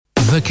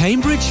The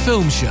Cambridge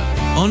Film Show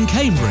on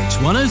Cambridge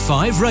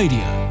 105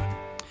 Radio.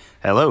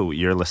 Hello,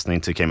 you're listening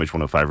to Cambridge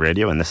 105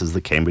 Radio, and this is the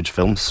Cambridge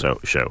Film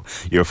Show,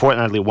 your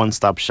fortnightly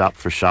one-stop shop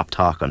for shop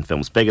talk on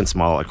films big and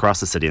small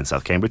across the city in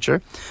South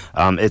Cambridgeshire.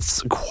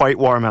 It's quite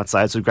warm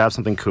outside, so grab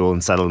something cool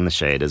and settle in the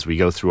shade as we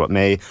go through what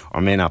may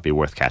or may not be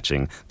worth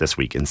catching this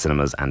week in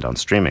cinemas and on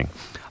streaming.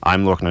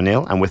 I'm Lorcan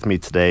O'Neill, and with me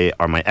today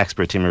are my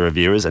expert team of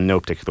reviewers in no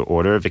particular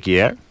order: Vicky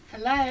Ayre.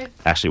 Hello.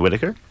 Ashley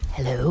Whittaker.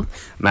 Hello.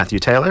 Matthew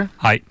Taylor.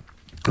 Hi.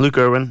 Luke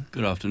Irwin.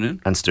 Good afternoon.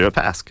 And Stewart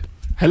Paske.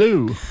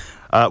 Hello.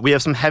 We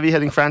have some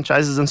heavy-hitting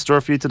franchises in store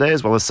for you today,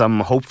 as well as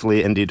some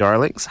hopefully indie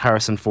darlings.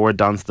 Harrison Ford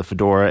dons the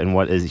fedora in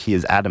what he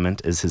is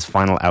adamant is his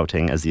final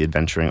outing as the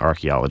adventuring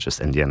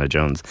archaeologist Indiana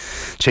Jones,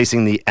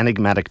 chasing the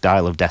enigmatic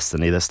dial of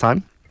destiny this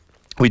time.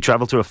 We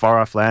travel to a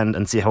far-off land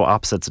and see how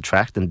opposites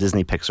attract in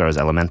Disney Pixar's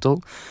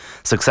Elemental.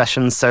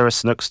 Succession's Sarah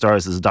Snook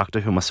stars as a doctor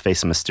who must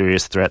face a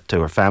mysterious threat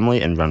to her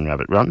family in Run,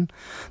 Rabbit, Run.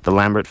 The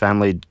Lambert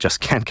family just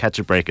can't catch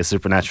a break as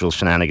supernatural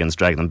shenanigans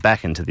drag them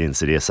back into the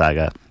Insidious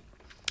saga.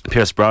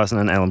 Pierce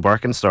Brosnan and Ellen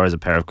Barkin star as a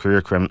pair of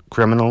career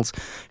criminals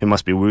who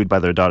must be wooed by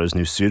their daughter's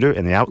new suitor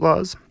in The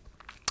Outlaws.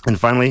 And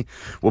finally,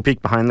 we'll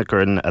peek behind the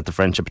curtain at the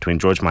friendship between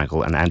George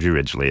Michael and Andrew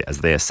Ridgeley as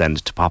they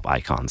ascend to pop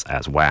icons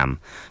as Wham.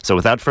 So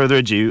without further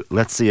ado,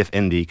 let's see if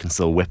Indy can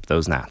still whip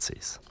those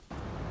Nazis.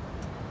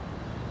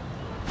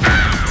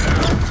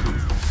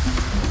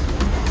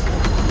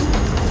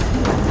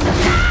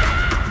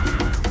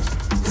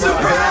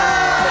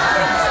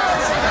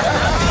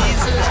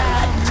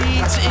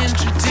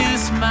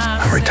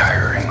 I'm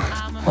retiring.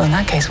 Well, in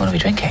that case, what are we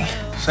drinking?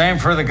 Same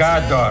for the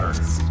goddaughter.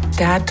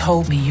 Dad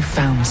told me you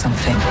found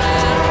something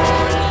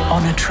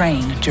on a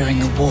train during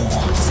the war.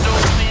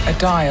 A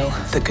dial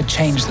that could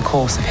change the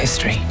course of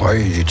history. Why are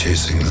you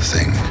chasing the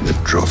thing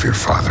that drove your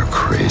father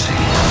crazy?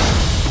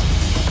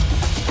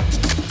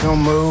 Don't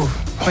move.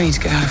 We need to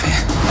get out of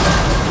here.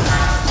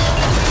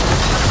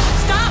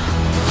 Stop!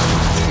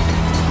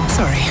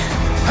 Sorry.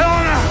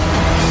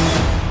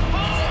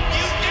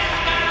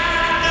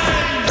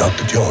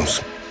 Dr.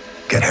 Jones,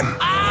 get him.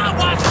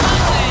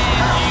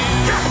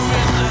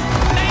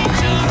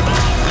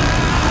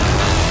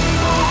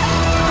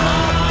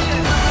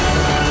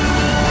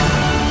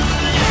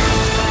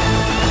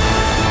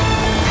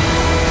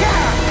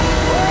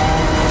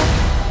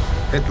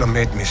 Hitler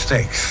made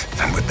mistakes,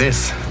 and with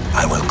this,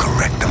 I will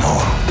correct them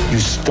all. You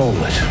stole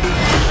it.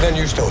 Then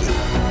you stole it.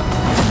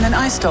 And then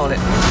I stole it.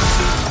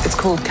 It's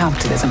called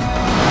capitalism.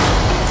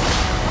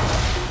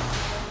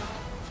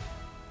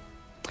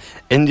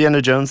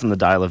 Indiana Jones and the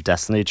Dial of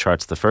Destiny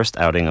charts the first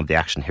outing of the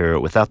action hero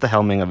without the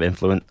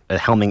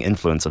helming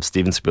influence of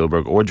Steven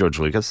Spielberg or George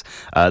Lucas,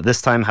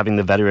 this time having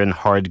the veteran,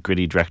 hard,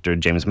 gritty director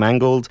James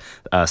Mangold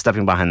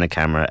stepping behind the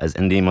camera as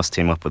Indy must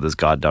team up with his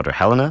goddaughter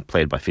Helena,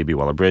 played by Phoebe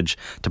Waller-Bridge,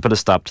 to put a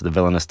stop to the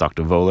villainous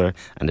Dr. Voller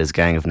and his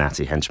gang of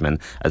Nazi henchmen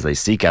as they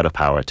seek out a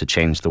power to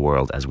change the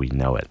world as we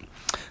know it.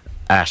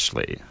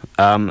 Ashley,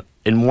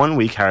 in 1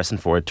 week Harrison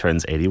Ford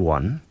turns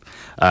 81.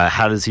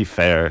 How does he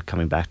fare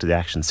coming back to the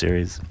action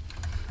series?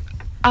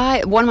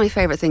 One of my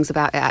favourite things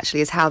about it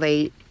actually is how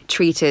they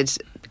treated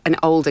an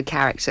older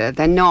character.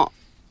 They're not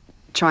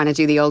trying to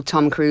do the old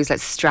Tom Cruise,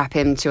 let's strap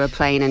him to a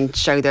plane and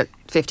show that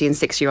 50 and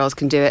 60-year-olds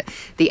can do it.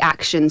 The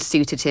action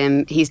suited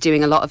him. He's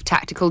doing a lot of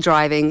tactical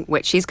driving,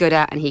 which he's good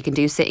at, and he can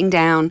do sitting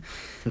down,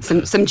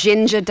 some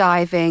ginger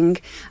diving.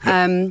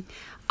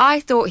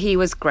 I thought he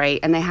was great,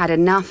 and they had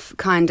enough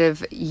kind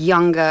of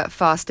younger,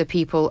 faster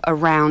people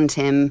around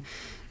him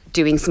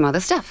doing some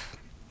other stuff.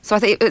 So I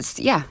think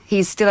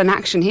he's still an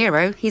action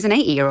hero. He's an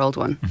 80-year-old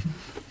one.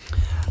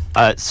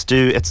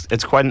 Stu,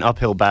 it's quite an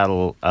uphill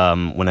battle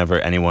whenever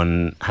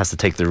anyone has to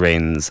take the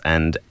reins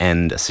and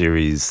end a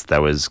series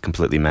that was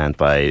completely manned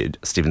by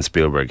Steven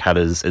Spielberg.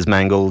 Is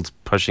Mangold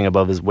pushing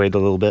above his weight a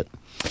little bit?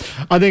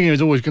 I think it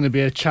was always going to be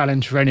a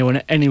challenge for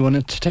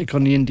anyone to take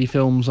on the indie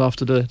films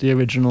after the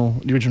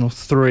original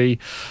three.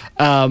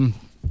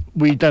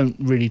 We don't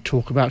really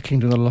talk about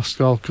Kingdom of the Lost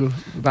Skull.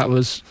 That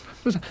was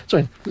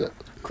sorry.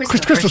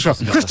 Crystal Skull.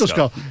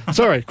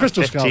 Sorry,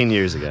 Crystal Skull. 15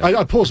 years ago.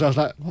 I paused. I was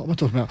like, what am I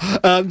talking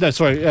about? No,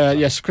 sorry.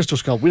 Yes, Crystal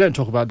Skull. We don't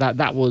talk about that.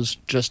 That was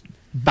just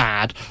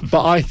bad.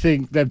 But I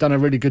think they've done a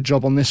really good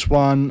job on this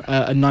one.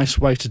 A nice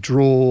way to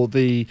draw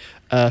the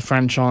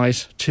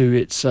franchise to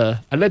its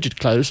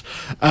alleged close.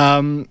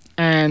 And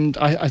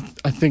I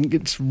think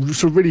it's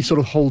really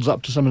sort of holds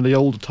up to some of the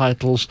older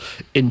titles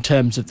in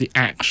terms of the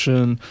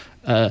action,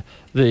 the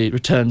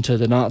return to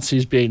the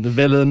Nazis being the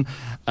villain.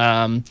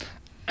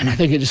 And I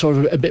think it's sort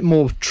of a bit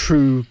more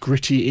true,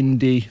 gritty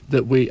indie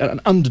an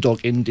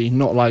underdog indie,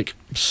 not like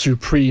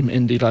supreme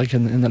indie like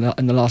in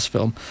the last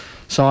film.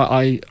 So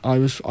I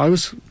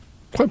was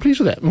quite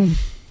pleased with it.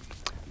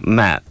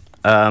 Matt,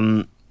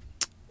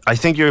 I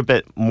think you're a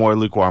bit more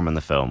lukewarm in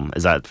the film.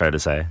 Is that fair to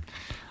say?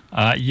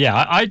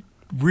 I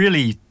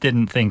really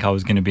didn't think I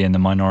was going to be in the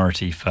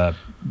minority for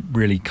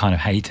really kind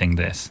of hating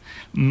this.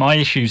 My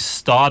issues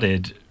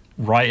started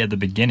right at the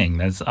beginning.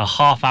 There's a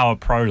half-hour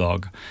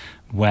prologue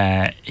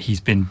where he's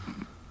been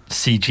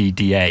CG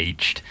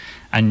de-aged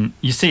and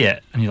you see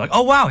it, and you're like,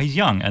 oh wow, he's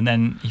young, and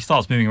then he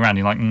starts moving around, and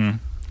you're like,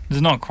 this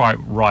is not quite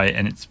right,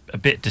 and it's a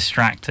bit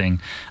distracting.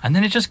 And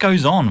then it just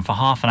goes on for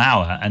half an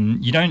hour,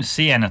 and you don't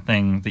see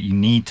anything that you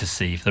need to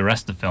see for the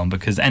rest of the film,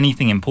 because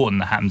anything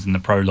important that happens in the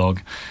prologue,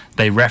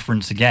 they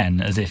reference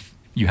again as if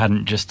you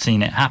hadn't just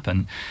seen it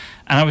happen.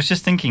 And I was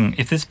just thinking,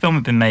 if this film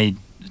had been made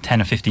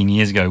 10 or 15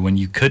 years ago when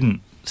you couldn't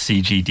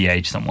CG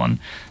de-age someone,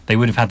 they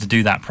would have had to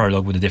do that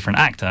prologue with a different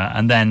actor,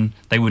 and then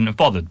they wouldn't have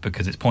bothered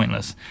because it's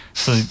pointless.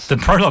 So the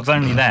prologue's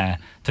only there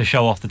to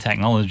show off the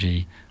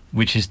technology,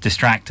 which is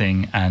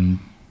distracting and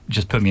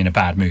just put me in a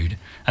bad mood.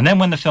 And then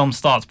when the film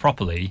starts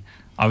properly,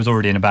 I was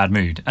already in a bad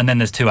mood, and then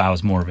there's 2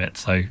 hours more of it.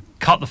 So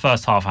cut the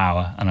first half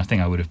hour, and I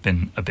think I would have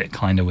been a bit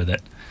kinder with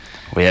it.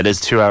 Well, yeah, it is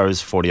 2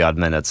 hours 40 odd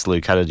minutes.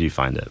 Luke, how did you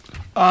find it?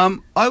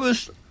 I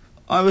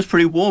was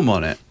pretty warm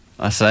on it,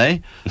 I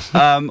say.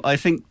 I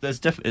think it's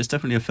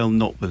definitely a film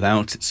not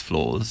without its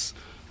flaws.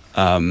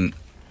 I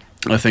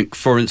think,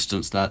 for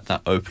instance,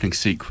 that opening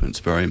sequence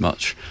very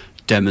much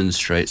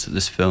demonstrates that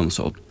this film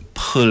sort of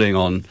pulling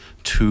on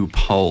two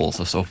poles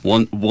of sort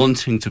of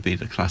wanting to be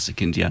the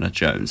classic Indiana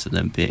Jones and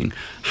then being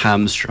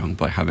hamstrung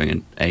by having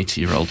an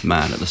 80-year-old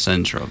man at the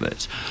centre of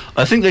it.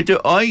 I think they do.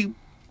 I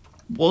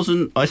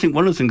think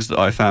one of the things that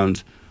I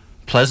found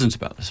pleasant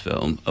about this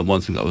film, and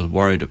one thing that I was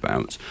worried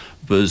about,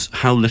 was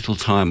how little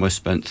time I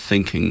spent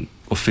thinking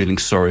or feeling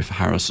sorry for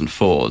Harrison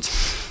Ford.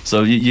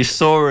 So you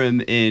saw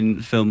him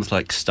in films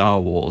like Star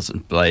Wars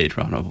and Blade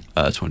Runner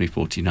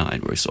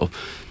 2049, where he's sort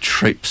of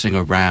traipsing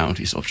around,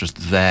 he's sort of just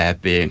there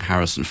being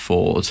Harrison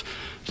Ford,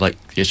 like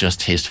it's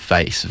just his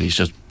face, and he's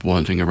just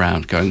wandering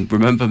around going,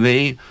 remember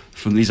me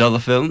from these other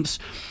films?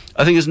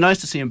 I think it's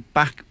nice to see him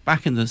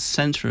back in the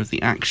centre of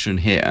the action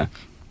here,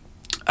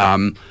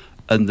 and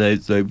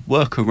they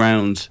work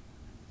around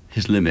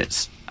his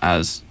limits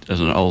as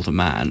an older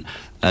man,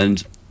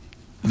 and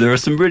there are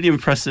some really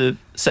impressive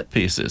set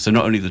pieces. So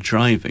not only the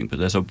driving, but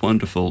there's a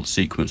wonderful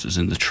sequences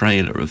in the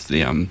trailer of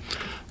the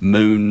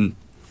moon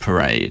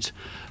parade,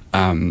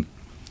 and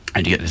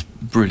you get this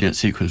brilliant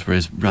sequence where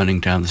he's running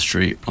down the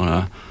street on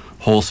a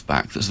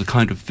horseback. There's the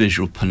kind of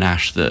visual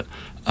panache that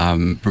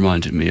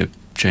reminded me of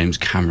James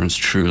Cameron's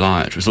True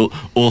Light, which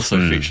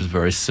also features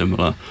very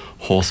similar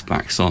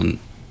horsebacks on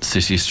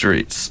city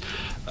streets.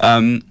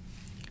 And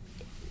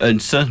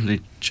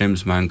certainly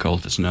James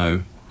Mangold is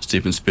no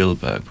Steven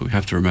Spielberg, but we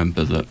have to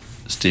remember that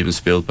Steven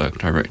Spielberg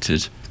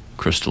directed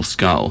Crystal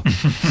Skull.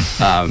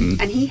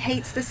 And he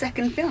hates the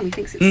second film. He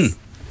thinks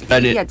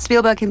it's...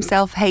 Spielberg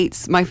himself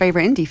hates my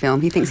favourite indie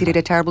film. He thinks he did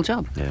a terrible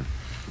job. Yeah.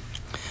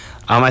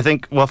 I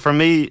think, well, for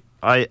me,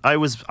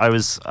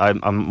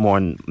 I'm more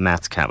in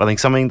Matt's camp. I think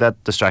something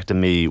that distracted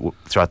me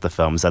throughout the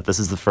film is that this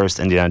is the first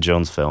Indiana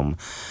Jones film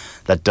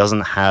that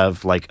doesn't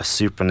have like a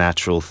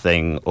supernatural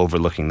thing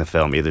overlooking the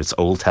film. Either it's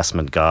Old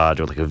Testament God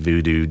or like a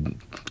voodoo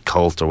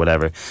cult or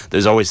whatever.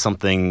 There's always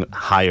something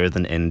higher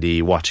than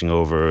Indy watching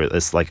over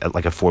this, like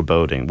a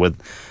foreboding.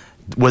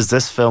 Was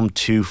this film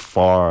too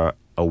far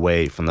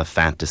away from the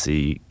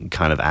fantasy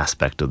kind of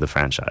aspect of the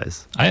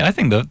franchise? I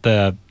think that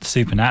the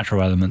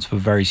supernatural elements were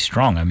very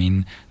strong. I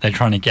mean, they're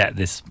trying to get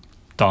this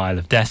Dial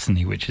of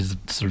Destiny, which is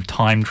a sort of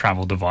time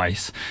travel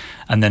device,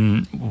 and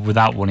then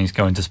without wanting to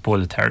go into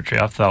spoiler territory,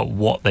 I felt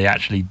what they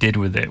actually did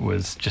with it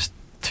was just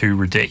too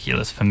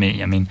ridiculous for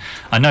me. I mean,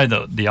 I know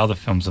that the other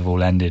films have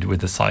all ended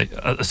with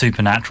a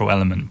supernatural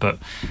element, but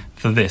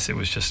for this it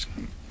was just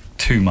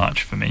too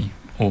much for me,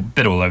 or a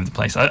bit all over the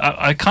place.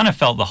 I kind of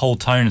felt the whole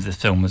tone of this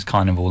film was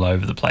kind of all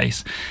over the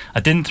place. I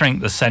didn't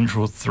think the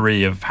central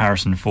three of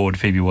Harrison Ford,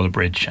 Phoebe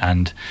Waller-Bridge,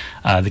 and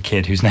the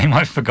kid whose name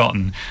I've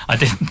forgotten, I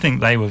didn't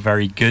think they were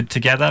very good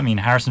together. I mean,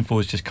 Harrison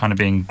Ford's just kind of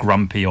being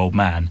grumpy old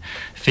man.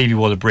 Phoebe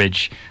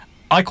Waller-Bridge,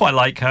 I quite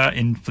like her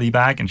in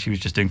Fleabag, and she was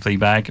just doing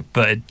Fleabag,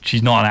 but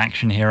she's not an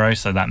action hero,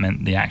 so that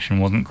meant the action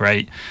wasn't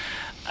great.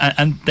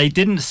 And they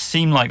didn't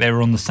seem like they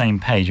were on the same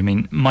page. I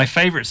mean, my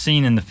favourite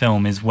scene in the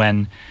film is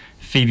when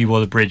Phoebe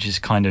Waller-Bridge is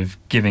kind of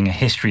giving a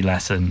history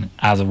lesson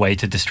as a way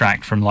to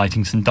distract from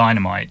lighting some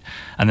dynamite,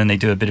 and then they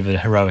do a bit of a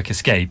heroic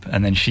escape,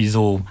 and then she's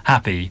all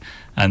happy,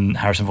 and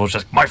Harrison Ford's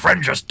just, my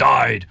friend just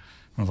died.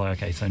 I was like,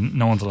 okay, so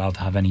no one's allowed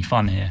to have any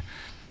fun here.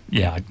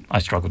 Yeah, I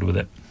struggled with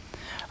it.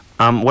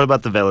 What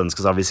about the villains?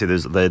 Because obviously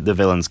there's the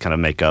villains kind of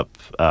make up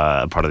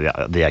part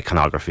of the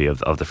iconography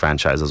of the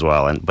franchise as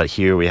well. But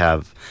here we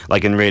have,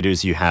 like in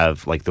Raiders, you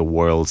have like the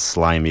world's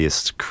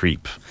slimiest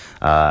creep,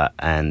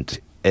 and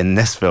in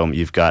this film,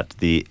 you've got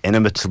the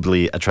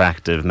inimitably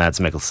attractive Mads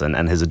Mikkelsen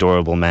and his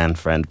adorable man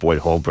friend Boyd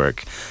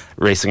Holbrook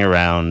racing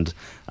around.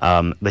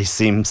 They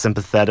seem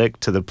sympathetic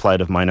to the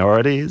plight of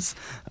minorities,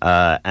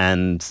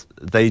 and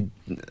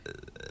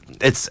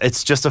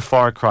it's just a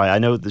far cry. I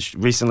know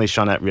recently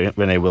Shawnette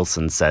Renee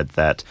Wilson said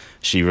that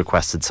she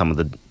requested some of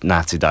the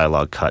Nazi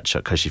dialogue cut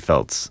because she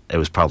felt it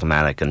was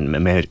problematic and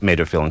made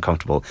her feel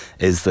uncomfortable.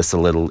 Is this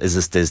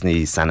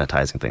Disney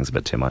sanitizing things a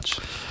bit too much?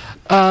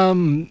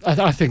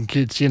 I think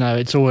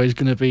it's always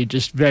going to be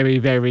just very,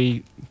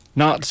 very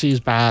Nazi is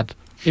bad,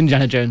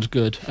 Indiana Jones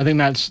good. I think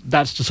that's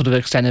the sort of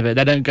extent of it.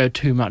 They don't go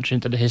too much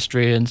into the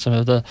history and some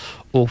of the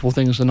awful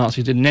things the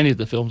Nazis did in any of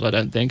the films, I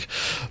don't think.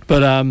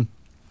 But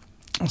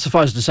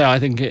suffice to say, I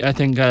think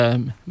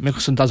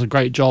Mikkelsen does a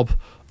great job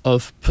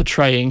of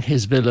portraying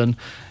his villain.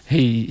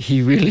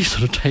 He really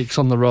sort of takes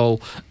on the role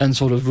and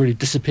sort of really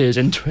disappears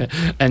into it,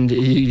 and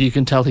you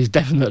can tell he's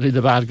definitely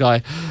the bad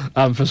guy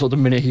for sort of the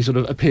minute he sort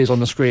of appears on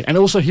the screen. And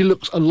also he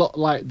looks a lot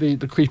like the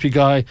creepy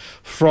guy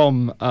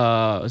from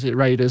is it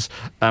Raiders,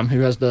 who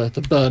has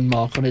the burn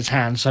mark on his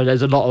hand. So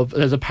there's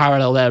a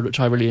parallel there which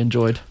I really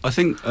enjoyed. I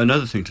think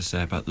another thing to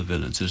say about the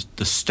villains is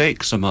the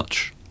stakes are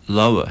much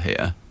lower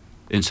here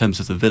in terms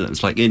of the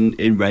villains. Like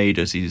in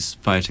Raiders, he's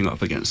fighting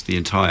up against the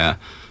entire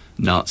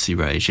Nazi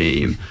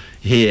regime.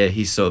 Here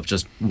he's sort of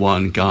just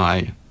one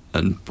guy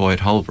and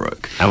Boyd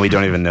Holbrook, and we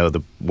don't even know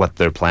what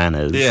their plan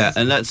is. Yeah,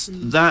 and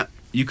that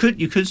you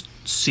could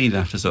see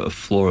that as a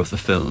flaw of the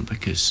film,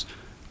 because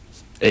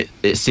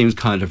it seems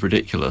kind of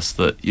ridiculous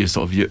that it's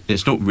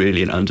not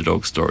really an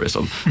underdog story. It's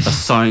sort of a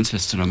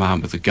scientist and a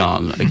man with a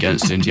gun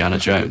against Indiana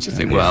Jones. You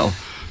think, well,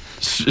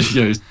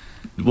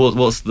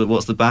 what's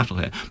the battle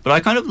here? But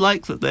I kind of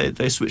like that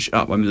they switch it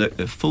up. I mean,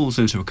 it falls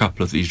into a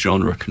couple of these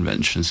genre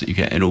conventions that you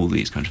get in all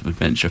these kind of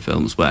adventure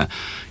films where,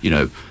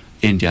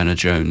 Indiana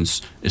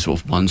Jones is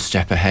sort of one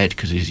step ahead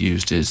because he's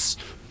used his,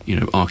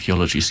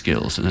 archaeology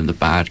skills, and then the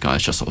bad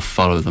guys just sort of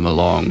follow them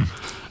along.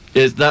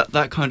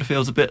 That kind of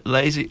feels a bit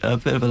lazy, a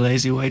bit of a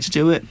lazy way to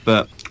do it.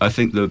 But I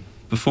think the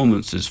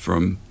performances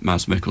from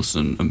Mads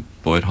Mikkelsen and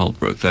Boyd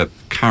Holbrook, they're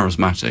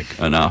charismatic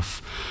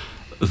enough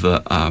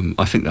that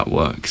I think that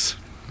works.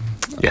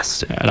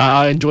 Yes, and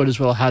I enjoyed as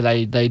well how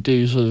they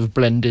do sort of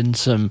blend in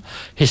some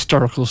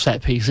historical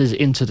set pieces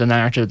into the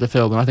narrative of the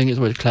film, and I think it's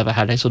really clever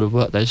how they sort of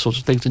work those sorts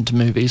of things into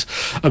movies.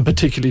 And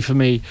particularly for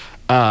me,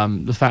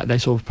 the fact they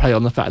sort of play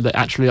on the fact that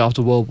actually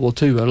after World War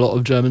II, a lot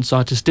of German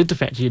scientists did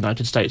defect to the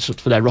United States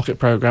for their rocket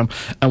program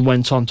and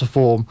went on to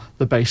form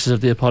the basis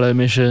of the Apollo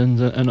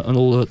missions and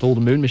all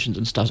the moon missions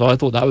and stuff. So I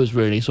thought that was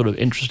really sort of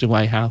interesting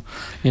way how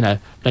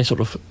they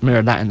sort of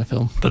mirrored that in the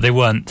film. But they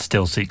weren't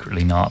still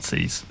secretly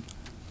Nazis.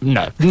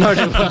 No, they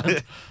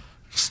weren't.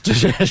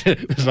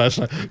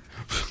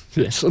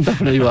 Yes,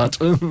 definitely weren't.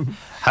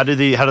 How do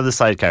the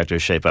side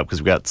characters shape up?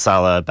 Because we got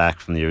Sala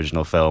back from the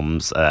original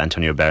films.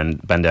 Antonio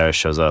Banderas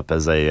shows up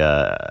as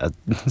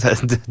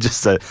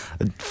just a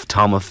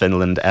Tom of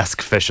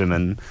Finland-esque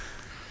fisherman.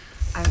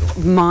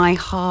 My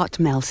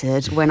heart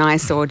melted when I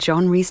saw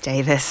John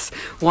Rhys-Davies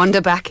wander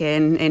back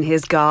in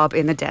his garb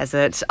in the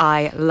desert.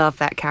 I love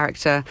that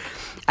character.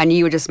 And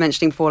you were just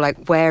mentioning before,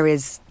 like, where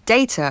is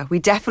Data? We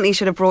definitely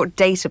should have brought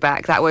Data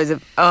back. That was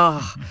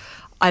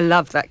I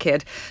loved that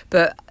kid.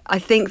 But I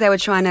think they were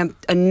trying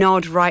a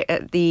nod right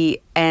at the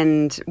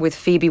end with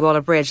Phoebe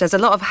Waller-Bridge. There's a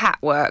lot of hat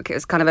work. It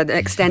was kind of an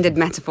extended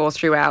metaphor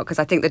throughout, because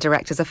I think the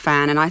director's a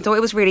fan, and I thought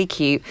it was really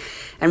cute.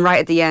 And right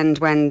at the end,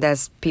 when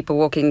there's people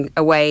walking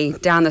away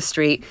down the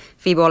street,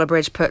 Phoebe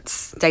Waller-Bridge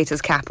puts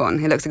Data's cap on.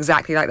 It looks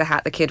exactly like the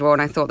hat the kid wore,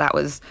 and I thought that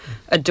was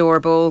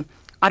adorable.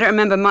 I don't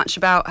remember much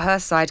about her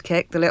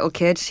sidekick, the little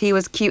kid. He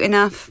was cute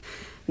enough.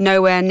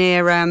 Nowhere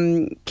near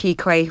Ke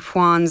Huy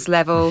Quan's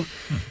level.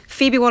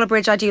 Phoebe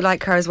Waller-Bridge, I do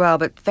like her as well,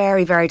 but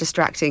very, very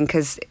distracting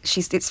because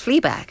it's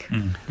Fleabag.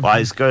 Well, I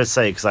was going to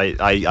say, because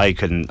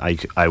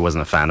I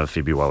wasn't a fan of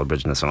Phoebe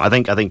Waller-Bridge in this one. I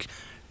think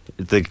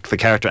the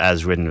character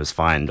as written was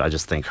fine. I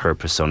just think her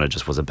persona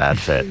just was a bad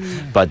fit.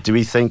 But do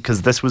we think,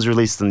 because this was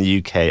released in the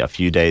UK a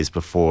few days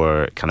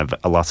before kind of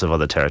lots of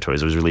other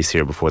territories, it was released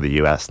here before the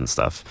US and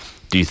stuff.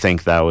 Do you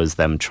think that was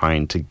them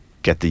trying to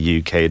get the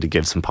UK to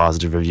give some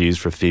positive reviews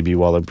for Phoebe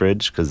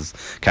Waller-Bridge? Because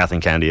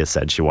Kathleen Kennedy has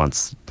said she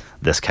wants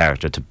this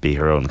character to be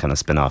her own kind of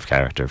spin-off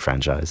character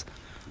franchise.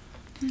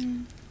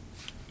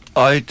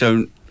 I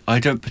don't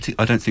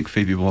think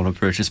Phoebe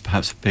Waller-Bridge is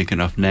perhaps a big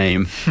enough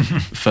name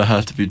for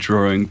her to be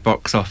drawing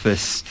box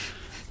office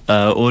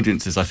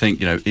audiences. I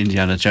think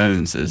Indiana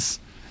Jones is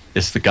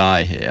the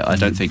guy here. I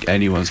don't think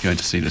anyone's going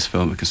to see this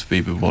film because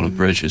Phoebe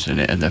Waller-Bridge is in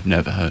it and they've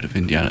never heard of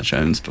Indiana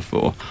Jones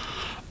before.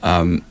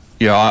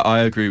 I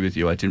agree with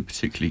you. I didn't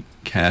particularly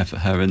care for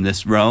her in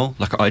this role.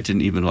 Like, I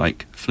didn't even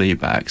like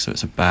Fleabag, so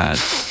it's a bad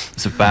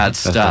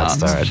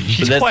start.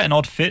 She's quite an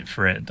odd fit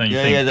for it, don't you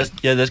think?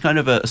 There's kind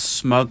of a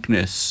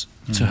smugness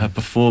to her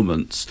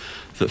performance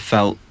that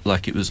felt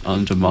like it was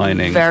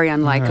undermining. Very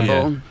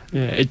unlikable.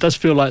 Yeah, it does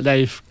feel like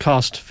they've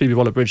cast Phoebe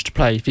Waller-Bridge to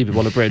play Phoebe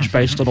Waller-Bridge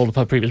based on all of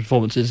her previous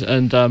performances,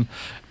 and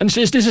this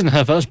isn't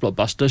her first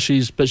blockbuster.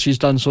 She's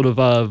done sort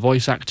of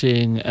voice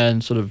acting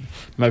and sort of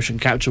motion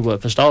capture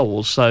work for Star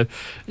Wars, so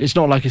it's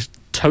not like it's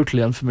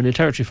totally unfamiliar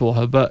territory for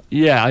her. But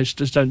yeah, I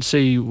just don't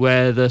see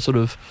where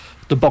the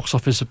box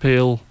office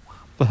appeal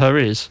for her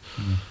is.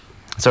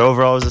 So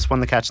overall, is this one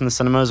to catch in the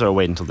cinemas, or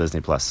wait until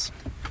Disney Plus?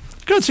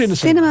 Go and see it in the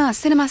cinema.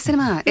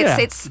 Cinema.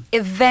 It's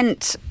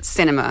event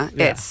cinema.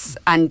 Yeah.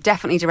 And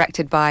definitely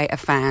directed by a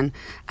fan,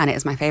 and it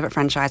is my favourite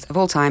franchise of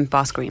all time,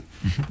 bar scream.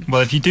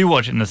 Well, if you do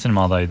watch it in the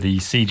cinema, though, the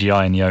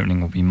CGI in the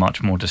opening will be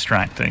much more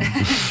distracting.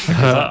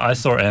 Because I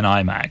saw it in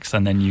IMAX,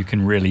 and then you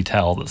can really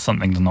tell that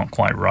something's not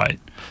quite right.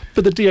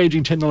 But the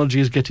de-aging technology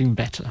is getting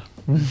better.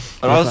 And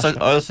I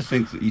also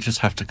think that you just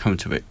have to come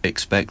to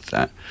expect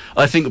that.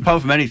 I think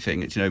apart from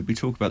anything, it's, we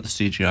talk about the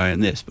CGI in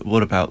this, but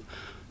what about,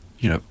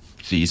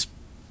 these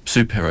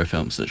superhero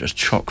films that are just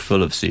chock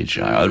full of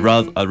CGI?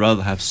 I'd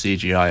rather have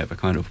CGI of a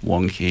kind of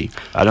wonky.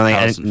 I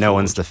don't think no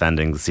one's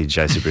defending the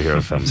CGI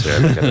superhero films here.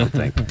 I don't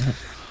think.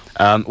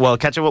 Well,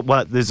 catch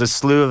up. There's a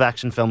slew of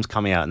action films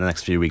coming out in the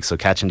next few weeks, so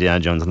catch Indiana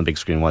Jones on the big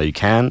screen while you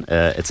can.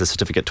 It's a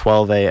certificate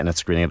 12A, and it's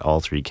screening at all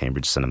 3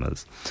 Cambridge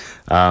cinemas.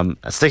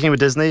 Sticking with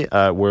Disney,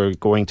 we're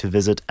going to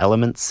visit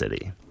Element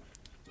City.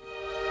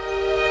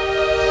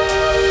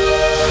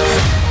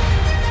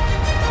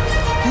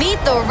 Meet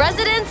the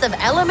residents of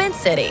Element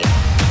City.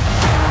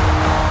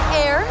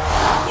 Ayre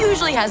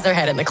usually has their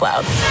head in the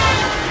clouds.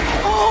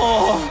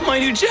 Oh, my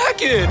new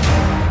jacket!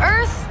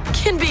 Earth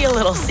can be a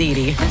little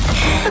seedy.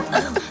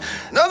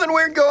 Nothing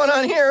weird going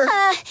on here.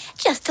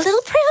 Just a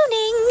little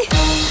pruning.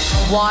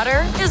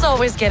 Water is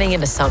always getting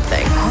into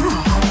something.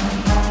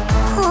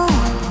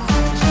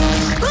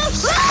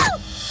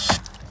 Help!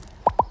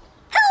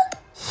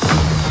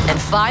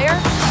 And fire?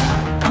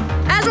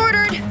 As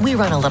ordered, we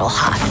run a little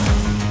hot.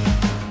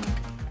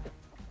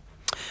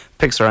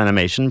 Pixar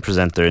Animation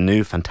present their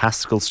new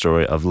fantastical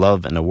story of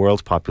love in a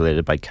world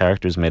populated by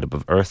characters made up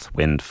of earth,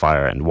 wind,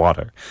 fire, and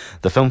water.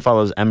 The film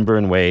follows Ember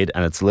and Wade,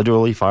 and it's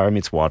literally fire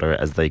meets water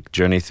as they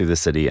journey through the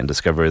city and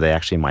discover they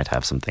actually might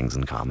have some things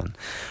in common.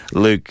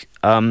 Luke,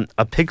 a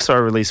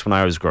Pixar release when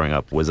I was growing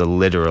up was a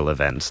literal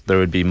event. There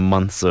would be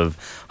months of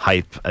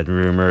hype and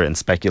rumor and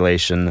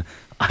speculation.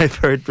 I've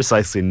heard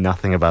precisely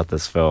nothing about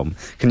this film.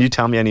 Can you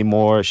tell me any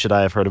more? Should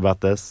I have heard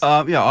about this?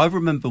 Yeah, I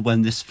remember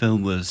when this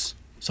film was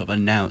sort of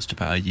announced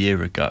about a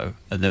year ago,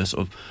 and there was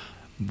sort of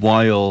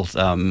wild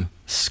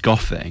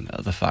scoffing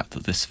at the fact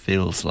that this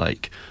feels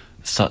like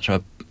such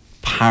a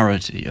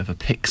parody of a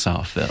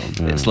Pixar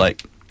film. It's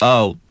like,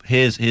 oh,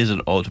 here's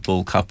an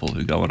oddball couple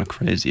who go on a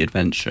crazy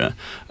adventure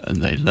and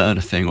they learn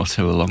a thing or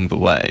two along the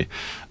way.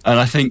 And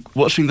I think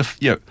watching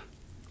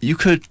you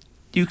could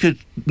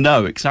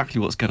know exactly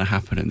what's going to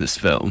happen in this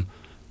film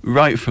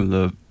right from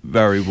the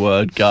very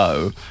word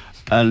go.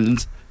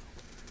 And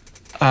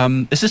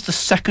is this the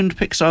second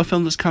Pixar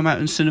film that's come out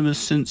in cinemas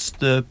since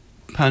the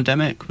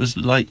pandemic? Was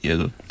Lightyear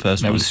the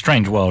first one? It was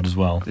Strange World as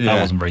well. Yeah. That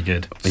wasn't very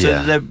good.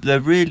 So they're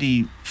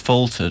really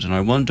faltered, and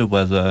I wonder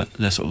whether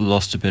they sort of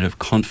lost a bit of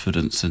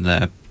confidence in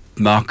their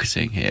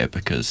marketing here,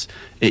 because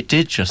it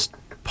did just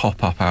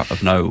pop up out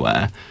of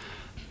nowhere.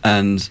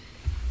 And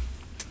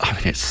I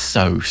mean, it's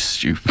so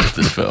stupid,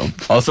 this film.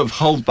 I'll sort of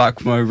hold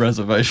back my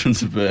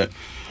reservations a bit,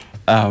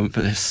 but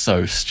it's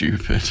so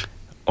stupid.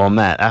 Well,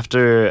 Matt,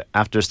 after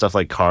stuff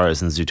like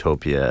Cars and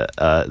Zootopia,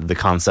 the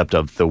concept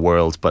of the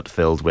world but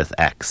filled with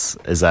X,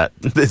 does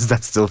that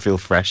still feel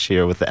fresh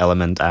here with the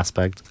element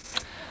aspect?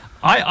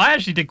 I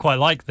actually did quite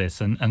like this,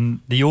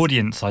 and the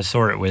audience I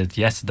saw it with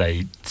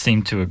yesterday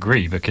seemed to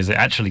agree, because it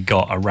actually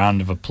got a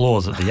round of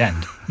applause at the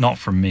end. Not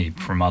from me,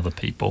 from other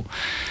people.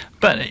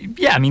 But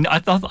yeah, I mean, I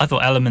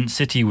thought Element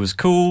City was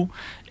cool.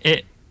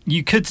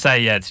 You could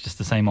say, yeah, it's just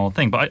the same old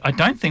thing, but I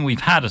don't think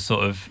we've had a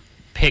sort of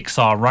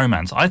Pixar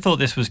romance. I thought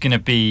this was going to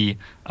be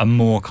a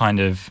more kind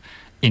of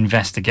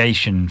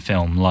investigation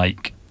film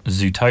like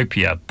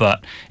Zootopia,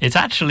 but it's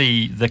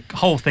actually the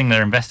whole thing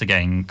they're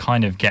investigating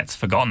kind of gets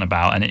forgotten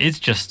about, and it is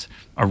just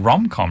a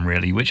rom-com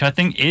really, which I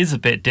think is a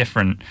bit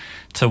different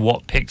to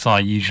what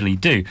Pixar usually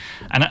do.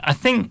 And I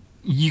think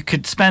you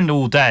could spend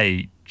all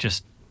day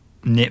just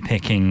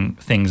nitpicking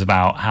things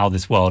about how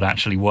this world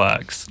actually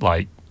works,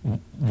 like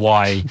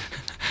why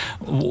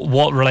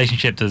what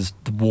relationship does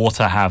the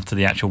water have to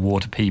the actual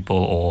water people,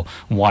 or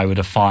why would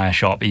a fire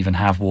shop even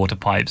have water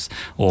pipes,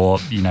 or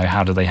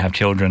how do they have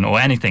children, or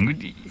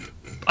anything.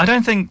 I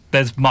don't think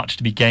there's much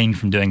to be gained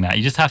from doing that.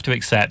 You just have to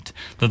accept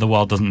that the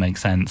world doesn't make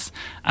sense,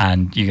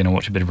 and you're going to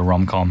watch a bit of a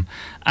rom-com,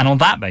 and on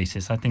that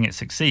basis I think it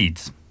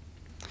succeeds.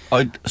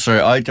 I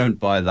don't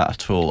buy that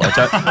at all. I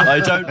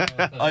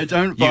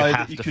don't buy. You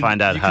have to find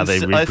out how they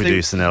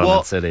reproduce in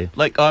Element City.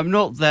 Like, I'm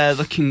not there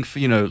looking for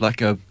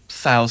like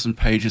 1,000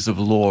 pages of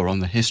lore on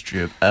the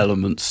history of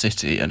Element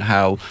City and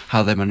how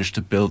they managed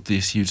to build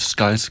these huge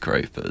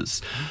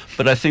skyscrapers.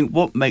 But I think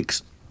what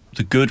makes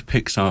the good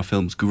Pixar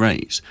films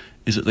great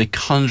is that they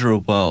conjure a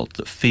world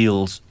that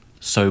feels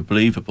so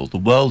believable. The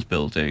world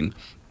building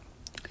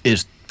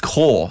is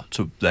core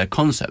to their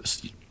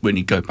concepts. When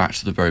you go back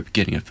to the very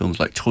beginning of films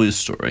like Toy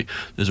Story,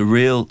 there's a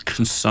real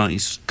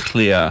concise,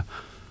 clear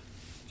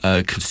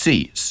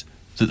conceit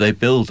that they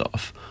build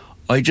off.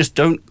 I just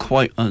don't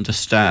quite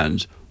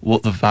understand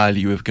what the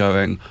value of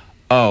going,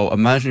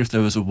 imagine if there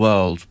was a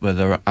world where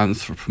there are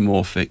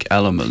anthropomorphic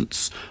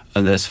elements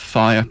and there's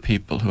fire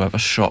people who have a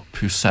shop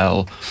who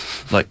sell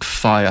like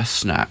fire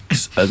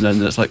snacks, and then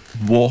there's like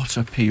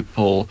water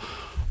people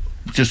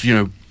just,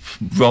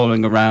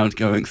 rolling around,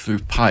 going through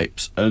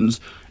pipes. And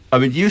I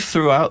mean, you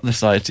threw out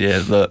this idea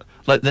that,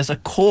 like, there's a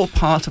core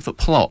part of the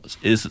plot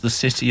is that the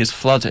city is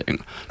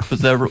flooding, but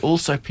there are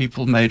also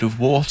people made of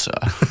water.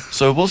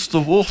 So what's the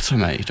water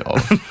made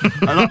of?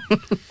 And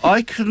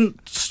I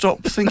couldn't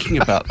stop thinking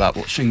about that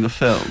watching the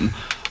film.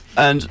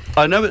 And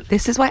I know it.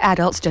 This is why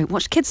adults don't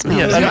watch kids' films.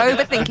 Yeah, You're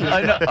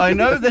overthinking it. I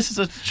know this is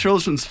a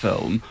children's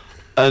film,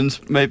 and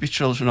maybe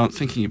children aren't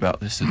thinking about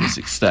this to this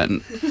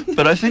extent,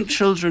 but I think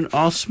children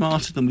are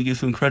smarter than we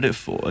give them credit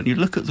for. And you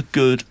look at the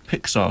good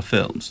Pixar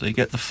films, they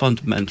get the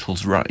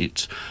fundamentals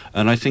right,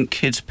 and I think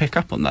kids pick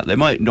up on that. They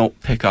might not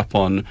pick up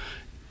on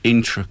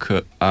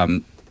intricate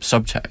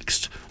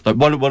subtext. Like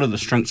one of the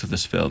strengths of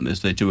this film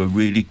is they do a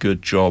really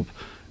good job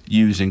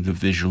using the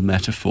visual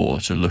metaphor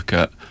to look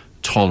at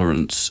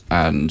tolerance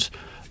and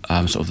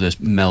sort of this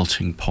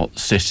melting pot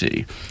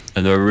city.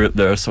 And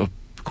there are sort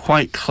of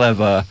quite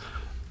clever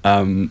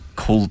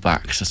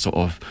callbacks to sort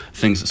of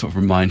things that sort of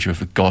remind you of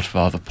The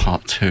Godfather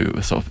Part 2,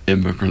 with sort of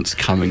immigrants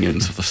coming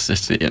into the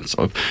city and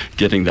sort of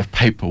getting their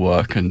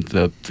paperwork, and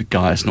the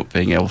guys not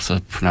being able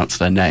to pronounce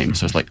their name.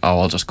 So it's like,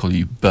 oh, I'll just call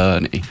you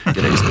Bernie.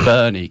 It's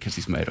Bernie because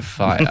he's made of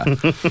fire.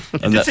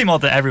 It did seem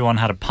odd that everyone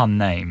had a pun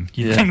name.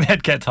 You'd think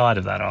they'd get tired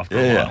of that after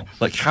a while.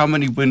 Like, how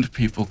many wind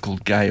people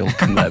called Gale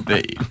can there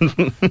be?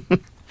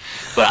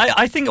 But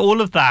I think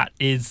all of that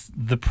is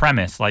the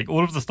premise. Like,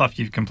 all of the stuff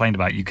you've complained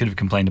about, you could have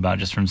complained about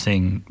just from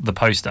seeing the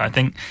poster. I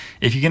think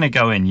if you're going to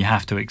go in, you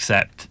have to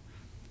accept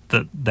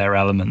that they're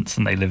elements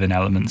and they live in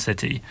Element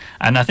City.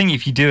 And I think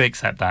if you do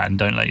accept that and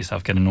don't let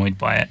yourself get annoyed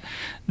by it,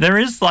 there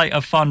is like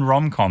a fun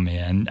rom-com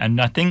here. And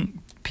I think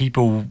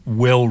people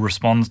will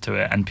respond to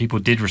it, and people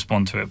did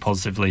respond to it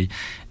positively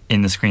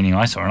in the screening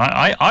I saw. And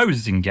I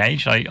was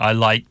engaged. I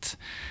liked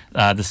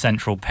the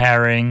central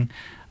pairing.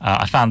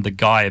 I found the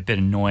guy a bit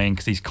annoying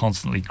because he's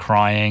constantly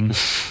crying,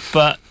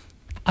 but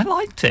I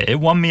liked it. It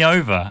won me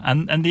over.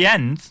 And the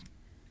end,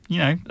 you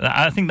know,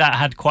 I think that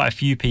had quite a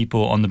few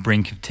people on the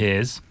brink of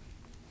tears.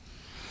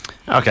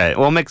 Okay,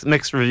 well,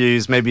 mixed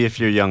reviews. Maybe if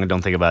you're young and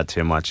don't think about it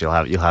too much, you'll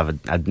have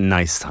a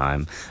nice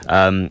time.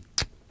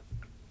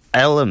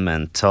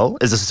 Elemental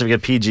is a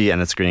certificate PG,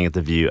 and it's screening at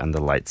the View and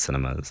the Light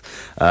cinemas.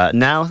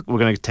 Now we're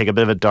going to take a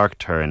bit of a dark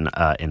turn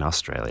in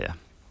Australia.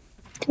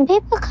 Can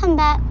people come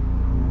back?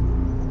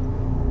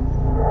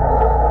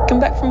 Come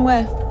back from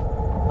where?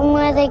 From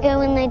where they go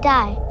when they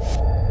die.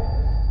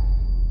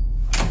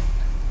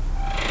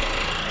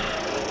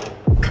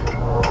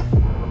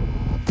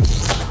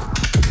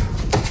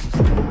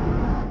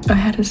 I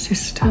had a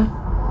sister.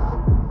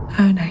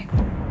 Her name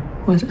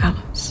was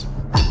Alice.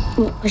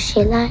 What was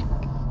she like?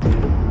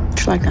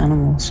 She liked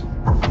animals.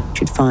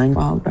 She'd find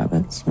wild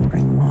rabbits and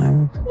bring them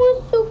home.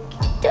 You're so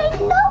cute. I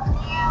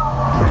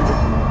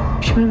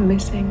love you. She went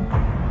missing,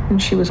 and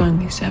she was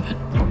only 7.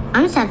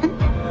 I'm 7.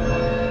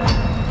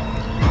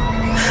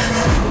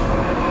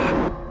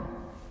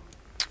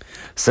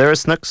 Sarah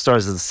Snook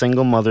stars as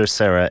single mother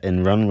Sarah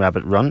in Run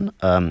Rabbit Run,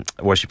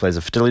 where she plays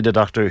a fertility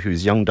doctor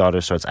whose young daughter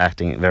starts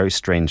acting very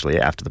strangely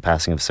after the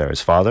passing of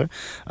Sarah's father.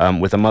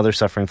 With a mother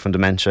suffering from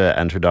dementia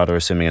and her daughter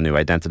assuming a new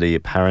identity,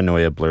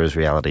 paranoia blurs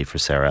reality for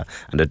Sarah,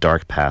 and a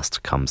dark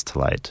past comes to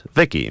light.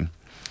 Vicky.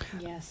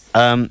 Yes.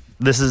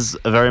 This is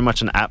very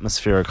much an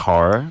atmospheric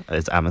horror.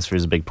 Its atmosphere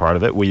is a big part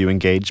of it. Were you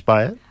engaged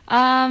by it?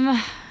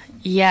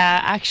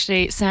 Yeah,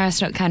 actually, Sarah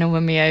Snook kind of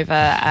won me over.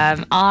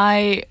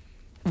 I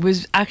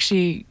was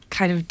actually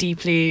kind of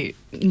deeply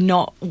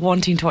not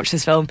wanting to watch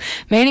this film,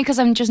 mainly because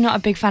I'm just not a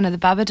big fan of the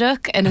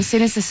Babadook, and as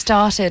soon as this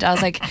started I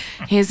was like,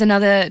 here's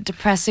another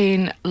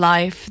depressing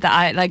life that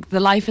I like. The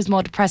life is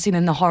more depressing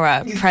than the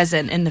horror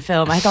present in the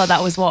film. I thought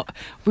that was what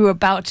we were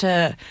about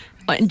to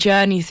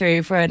journey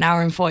through for an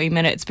hour and 40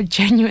 minutes, but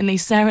genuinely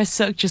Sarah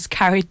Snook just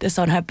carried this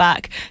on her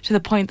back to the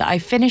point that I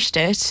finished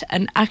it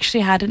and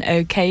actually had an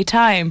okay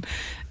time.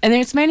 And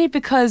it's mainly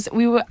because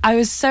I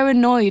was so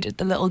annoyed at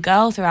the little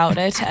girl throughout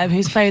it,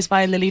 who's played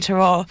by Lily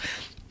Terror.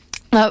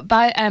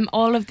 By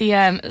all of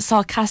the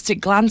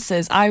sarcastic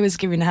glances I was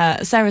giving her,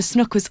 Sarah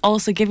Snook was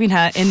also giving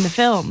her in the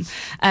film.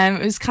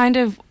 It was kind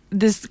of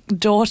this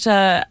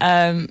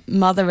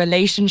daughter-mother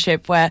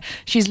relationship where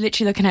she's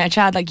literally looking at her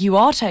child like, you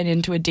are turning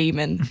into a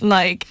demon.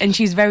 Like, and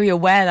she's very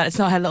aware that it's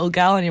not her little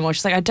girl anymore.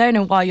 She's like, I don't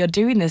know why you're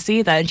doing this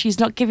either. And she's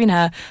not giving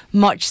her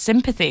much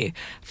sympathy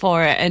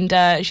for it.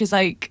 And she's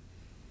like,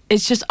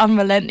 it's just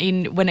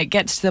unrelenting when it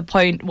gets to the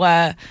point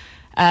where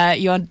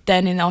you're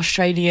then in the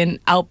Australian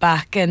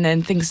outback and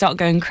then things start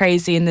going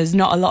crazy and there's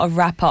not a lot of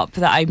wrap up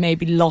that I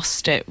maybe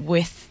lost it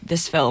with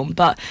this film.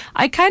 But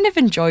I kind of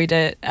enjoyed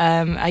it.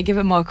 I give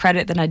it more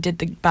credit than I did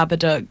the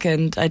Babadook,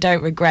 and I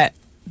don't regret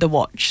the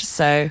watch.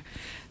 So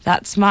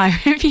that's my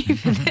review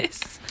for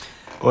this.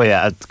 Well,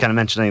 yeah, kind of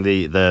mentioning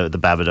the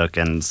Babadook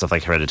and stuff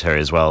like Hereditary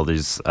as well.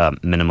 These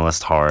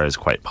minimalist horror is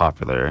quite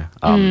popular.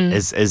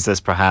 Is this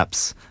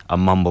perhaps a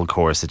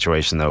mumblecore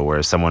situation though,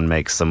 where someone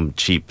makes some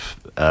cheap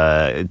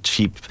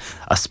cheap.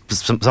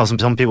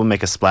 Some people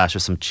make a splash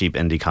of some cheap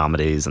indie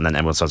comedies, and then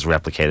everyone starts to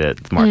replicate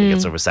it. The market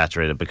gets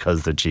oversaturated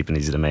because they're cheap and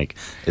easy to make.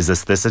 Is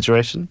this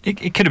situation?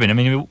 It could have been. I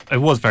mean, it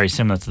was very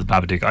similar to The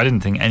Babadook. I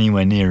didn't think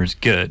anywhere near as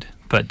good,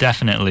 but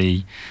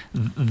definitely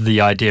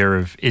the idea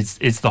of is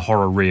the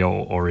horror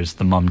real or is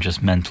the mum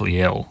just mentally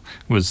ill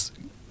was,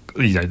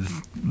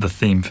 the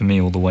theme for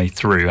me all the way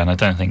through. And I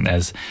don't think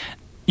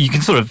you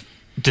can sort of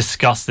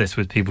discuss this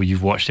with people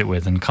you've watched it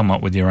with and come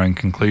up with your own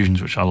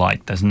conclusions, which I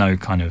like. There's no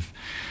kind of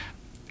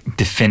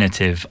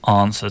definitive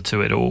answer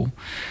to it all.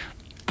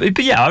 But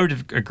yeah, I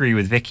would agree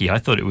with Vicky. I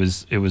thought it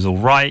was all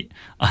right.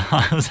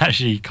 I was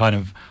actually kind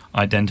of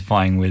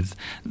identifying with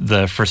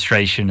the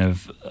frustration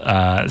of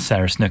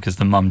Sarah Snook as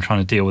the mum trying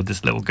to deal with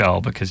this little girl,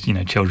 because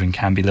children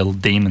can be little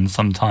demons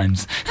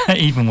sometimes,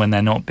 even when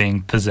they're not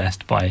being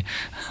possessed by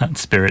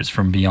spirits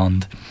from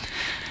beyond.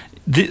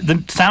 The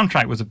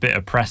soundtrack was a bit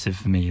oppressive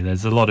for me.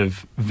 There's a lot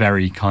of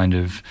very kind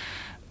of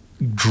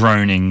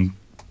droning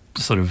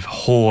sort of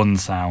horn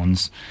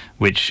sounds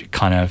which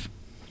kind of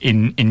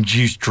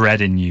induce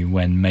dread in you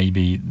when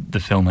maybe the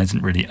film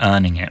isn't really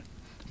earning it.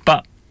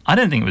 But I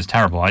don't think it was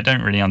terrible. I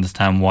don't really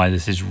understand why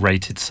this is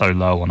rated so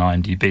low on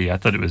IMDb. I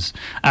thought it was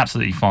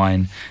absolutely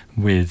fine,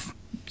 with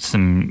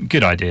some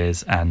good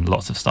ideas and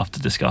lots of stuff to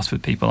discuss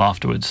with people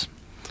afterwards.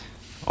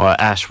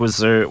 Ash, was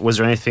there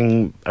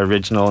anything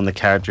original in the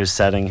character's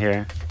setting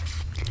here?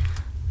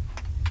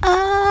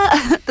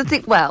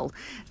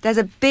 There's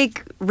a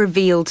big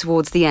reveal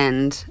towards the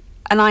end,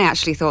 and I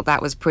actually thought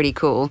that was pretty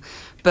cool,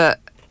 but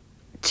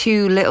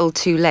too little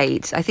too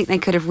late. I think they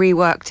could have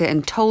reworked it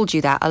and told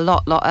you that a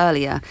lot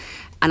earlier.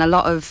 And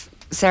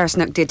Sarah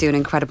Snook did do an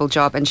incredible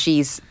job, and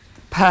she's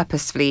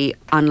purposefully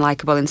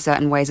unlikable in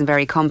certain ways and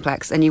very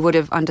complex, and you would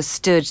have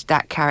understood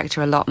that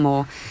character a lot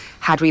more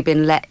had we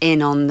been let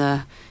in on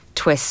the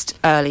twist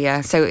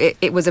earlier. So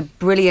it was a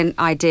brilliant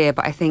idea,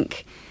 but I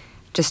think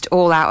just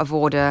all out of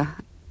order,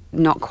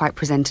 not quite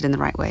presented in the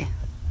right way.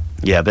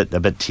 Yeah, a bit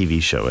TV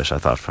showish, I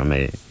thought, from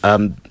me.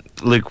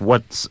 Luke,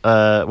 what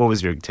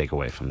was your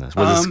takeaway from this?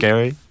 Was it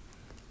scary?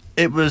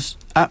 It was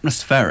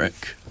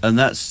atmospheric, and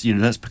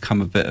that's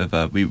become a bit of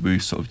a we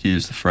sort of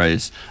use the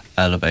phrase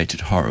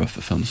elevated horror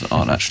for films that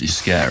aren't actually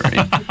scary.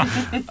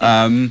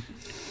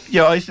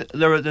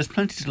 There's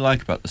plenty to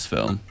like about this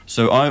film.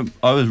 So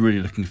I was really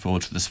looking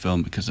forward to this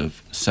film because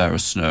of Sarah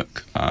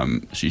Snook.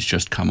 She's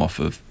just come off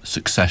of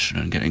Succession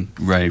and getting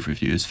rave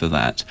reviews for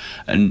that,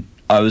 and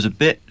I was a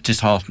bit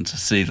disheartened to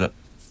see that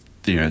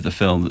the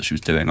film that she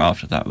was doing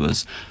after that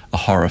was a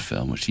horror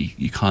film, which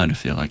you kind of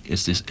feel like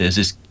is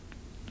this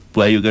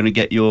where you're going to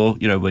get your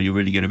where you're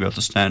really going to be able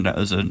to stand out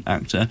as an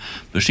actor.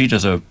 But she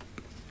does a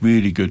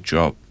really good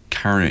job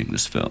carrying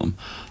this film.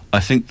 I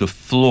think the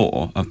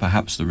flaw, and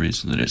perhaps the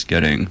reason that it's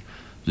getting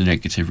the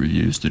negative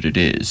reviews that it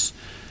is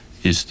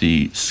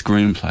the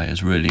screenplay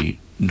is really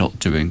not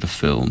doing the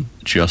film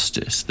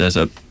justice. There's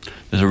a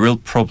real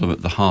problem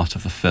at the heart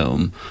of the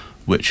film,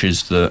 which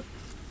is that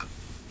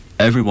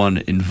everyone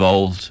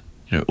involved,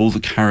 all the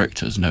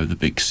characters know the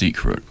big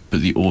secret,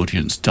 but the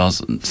audience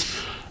doesn't.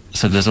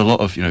 So there's a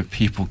lot of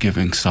people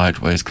giving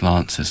sideways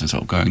glances and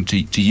sort of going,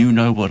 do you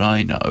know what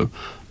I know?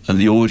 And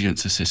the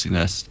audience is sitting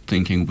there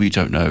thinking, we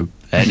don't know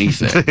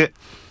anything.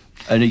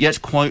 And it gets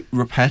quite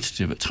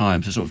repetitive at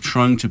times. They're sort of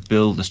trying to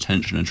build this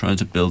tension and trying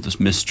to build this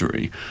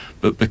mystery,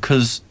 but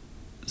because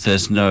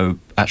there's no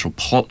actual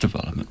plot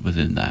development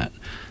within that,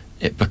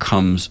 it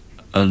becomes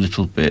a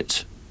little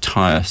bit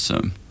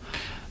tiresome.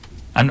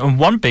 And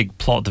one big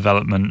plot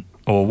development,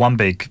 or one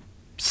big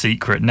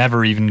secret,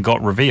 never even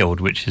got revealed,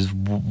 which is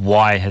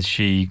why has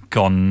she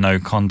gone no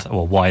contact,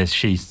 or why is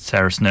she,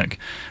 Sarah Snook,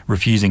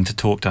 refusing to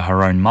talk to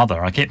her own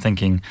mother? I kept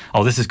thinking,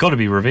 this has got to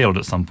be revealed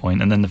at some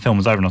point, and then the film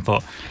was over and I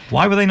thought,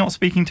 why were they not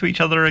speaking to each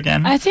other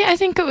again? I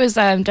think it was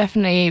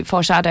definitely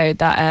foreshadowed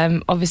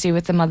that obviously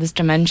with the mother's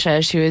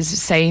dementia, she was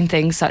saying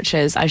things such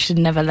as, I should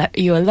never let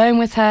you alone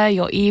with her,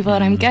 you're evil.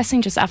 And I'm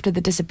guessing just after the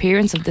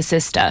disappearance of the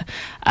sister,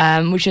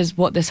 which is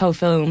what this whole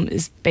film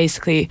is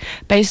basically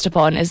based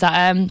upon, is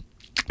that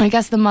I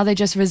guess the mother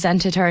just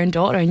resented her own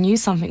daughter and knew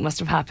something must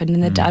have happened,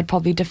 and the dad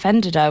probably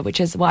defended her, which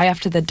is why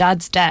after the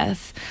dad's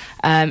death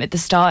at the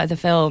start of the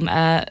film,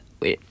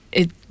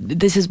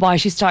 this is why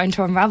she's starting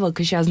to unravel,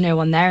 because she has no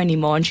one there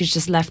anymore and she's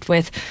just left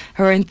with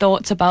her own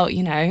thoughts about,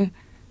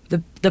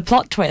 the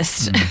plot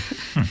twist.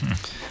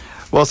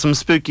 Well, some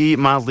spooky,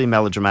 mildly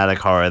melodramatic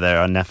horror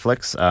there on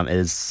Netflix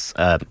is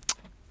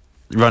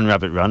Run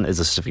Rabbit Run is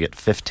a certificate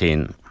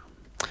 15.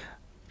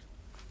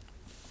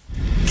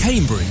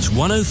 Cambridge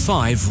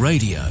 105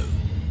 Radio.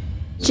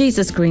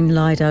 Jesus Green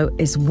Lido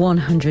is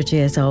 100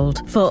 years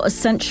old. For a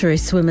century,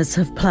 swimmers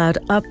have ploughed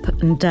up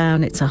and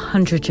down its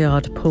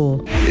 100-yard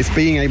pool. It's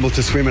being able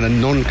to swim in a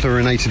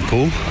non-chlorinated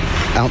pool,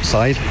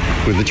 outside,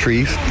 with the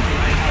trees,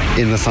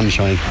 in the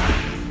sunshine.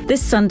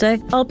 This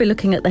Sunday, I'll be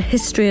looking at the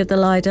history of the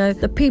Lido,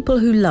 the people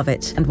who love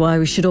it, and why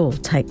we should all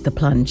take the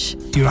plunge.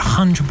 You're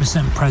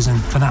 100% present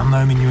for that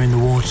moment you're in the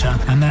water,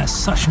 and that's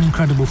such an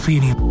incredible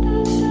feeling.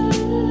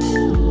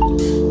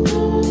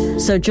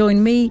 So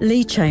join me,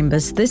 Lee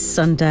Chambers, this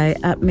Sunday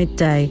at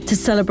midday to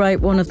celebrate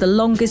one of the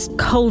longest,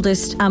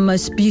 coldest and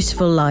most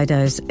beautiful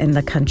Lidos in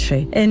the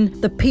country in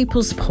the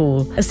People's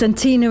Pool, a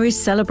centenary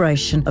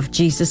celebration of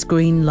Jesus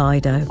Green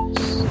Lido.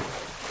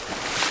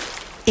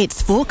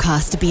 It's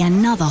forecast to be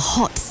another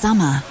hot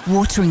summer.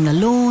 Watering the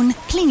lawn,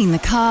 cleaning the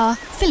car,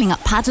 filling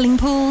up paddling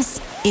pools.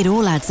 It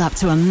all adds up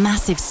to a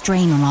massive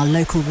strain on our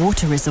local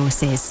water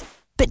resources.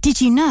 But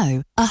did you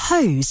know a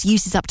hose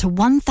uses up to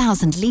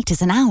 1,000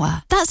 litres an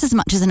hour? That's as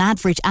much as an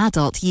average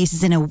adult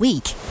uses in a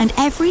week. And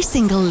every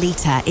single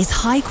litre is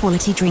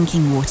high-quality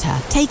drinking water,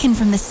 taken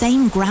from the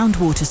same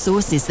groundwater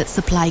sources that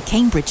supply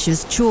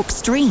Cambridgeshire's chalk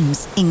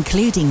streams,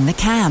 including the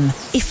Cam.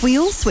 If we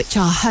all switch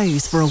our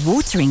hose for a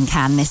watering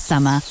can this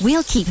summer,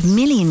 we'll keep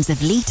millions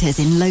of litres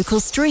in local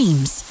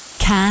streams.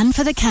 Can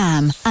for the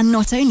Cam. And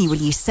not only will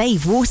you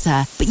save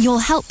water, but you'll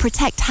help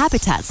protect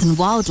habitats and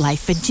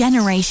wildlife for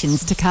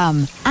generations to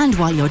come. And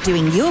while you're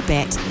doing your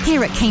bit,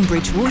 here at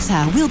Cambridge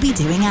Water, we'll be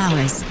doing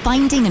ours,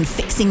 finding and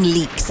fixing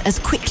leaks as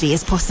quickly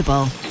as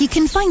possible. You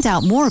can find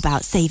out more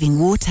about saving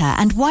water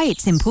and why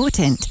it's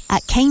important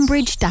at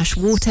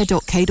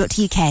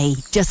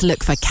cambridge-water.co.uk. Just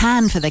look for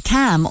Can for the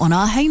Cam on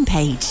our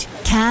homepage.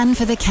 Can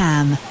for the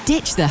Cam.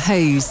 Ditch the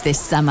hose this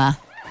summer.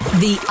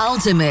 The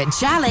ultimate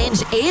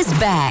challenge is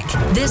back.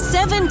 The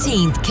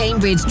 17th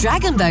Cambridge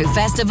Dragon Boat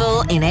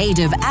Festival in aid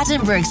of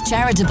Addenbrookes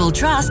Charitable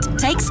Trust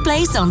takes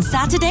place on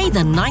Saturday the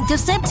 9th of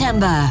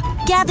September.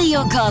 Gather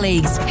your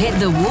colleagues, hit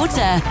the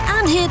water,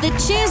 and hear the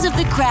cheers of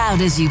the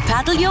crowd as you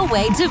paddle your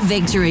way to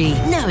victory.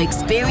 No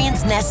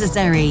experience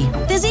necessary.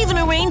 There's even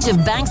a range of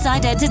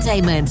bankside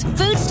entertainment,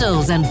 food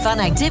stalls, and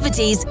fun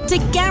activities to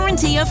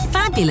guarantee a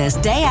fabulous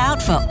day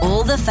out for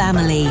all the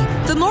family.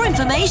 For more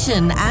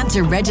information and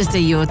to register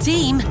your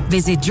team,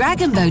 visit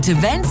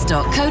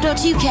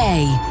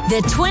dragonboatevents.co.uk.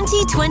 The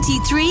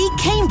 2023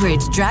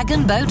 Cambridge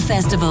Dragon Boat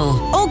Festival,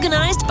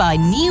 organised by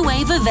New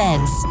Wave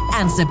Events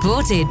and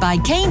supported by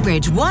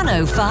Cambridge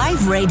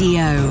 105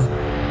 Radio.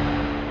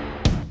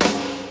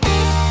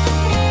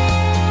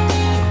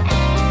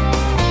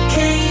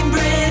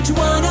 Cambridge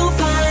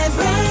 105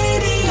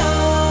 Radio.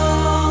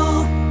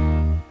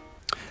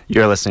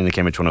 You're listening to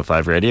Cambridge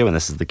 105 Radio, and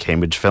this is the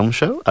Cambridge Film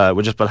Show.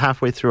 We're just about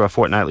halfway through our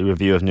fortnightly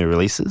review of new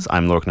releases.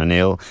 I'm Lorcan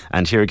O'Neill,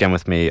 and here again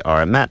with me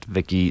are Matt,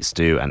 Vicky,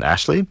 Stu, and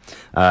Ashley.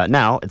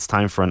 Now it's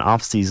time for an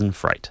off-season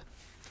fright.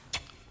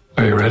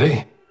 Are you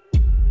ready?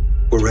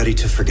 We're ready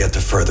to forget the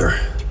further,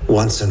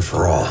 once and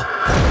for all.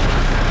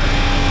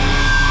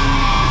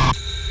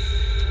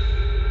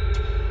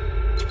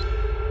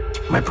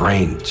 My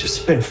brain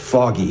just been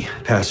foggy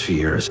the past few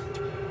years.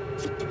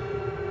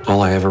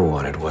 All I ever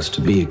wanted was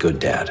to be a good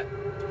dad.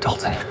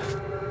 Dalton.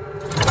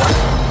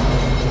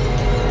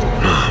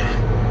 Mom.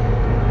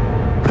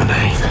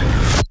 Renee.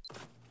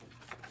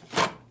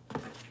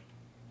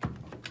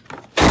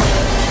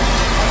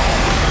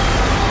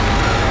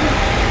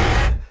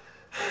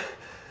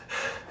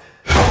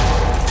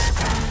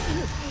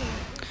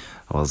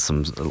 Well,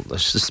 some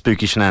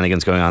spooky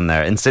shenanigans going on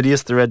there.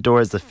 Insidious: The Red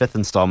Door is the fifth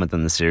installment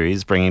in the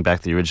series, bringing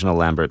back the original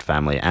Lambert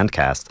family and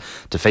cast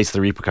to face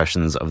the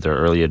repercussions of their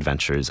early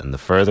adventures in The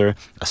Further,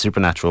 a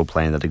supernatural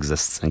plane that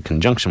exists in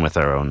conjunction with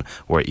our own,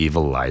 where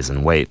evil lies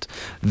in wait.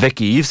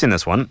 Vicky, you've seen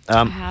this one.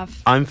 I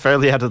have. I'm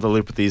fairly out of the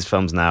loop with these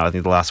films now. I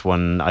think the last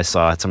one I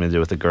saw had something to do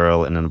with a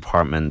girl in an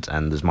apartment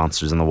and there's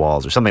monsters in the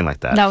walls or something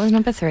like that. That was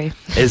number 3.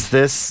 Is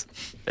this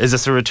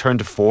a return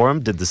to form?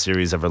 Did the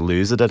series ever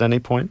lose it at any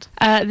point?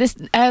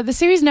 The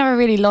series never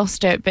really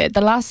lost it, but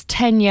the last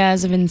 10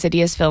 years of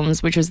Insidious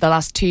films, which was the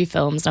last 2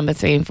 films, number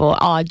 3 and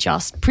 4, are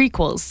just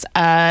prequels.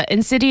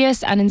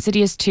 Insidious and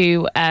Insidious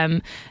 2,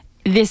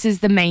 this is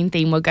the main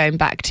theme we're going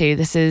back to.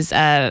 This is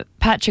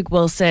Patrick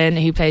Wilson,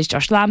 who plays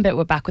Josh Lambert.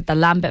 We're back with the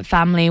Lambert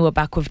family. We're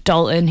back with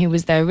Dalton, who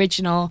was the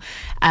original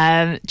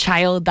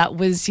child that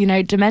was,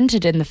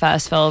 demented in the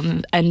first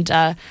film.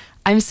 And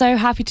I'm so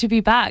happy to be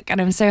back,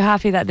 and I'm so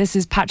happy that this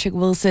is Patrick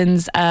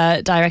Wilson's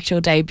directorial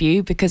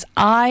debut, because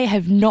I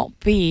have not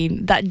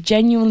been that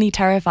genuinely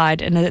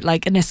terrified in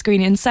a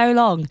screen in so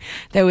long.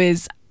 I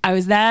was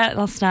there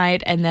last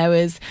night, and there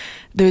was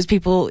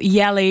people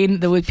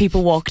yelling, there were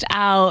people walked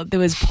out, there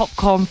was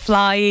popcorn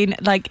flying.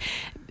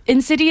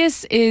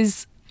 Insidious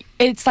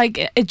it's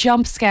like a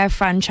jump scare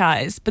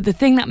franchise, but the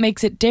thing that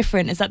makes it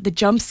different is that the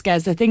jump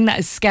scares, the thing that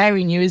is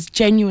scaring you, is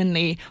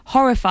genuinely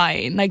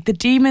horrifying. Like, the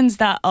demons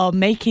that are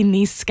making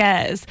these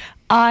scares,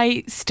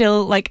 I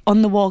still,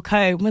 on the walk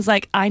home, was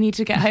like, I need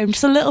to get home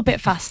just a little bit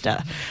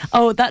faster.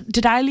 Oh,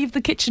 did I leave the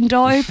kitchen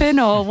door open,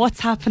 or what's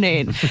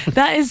happening?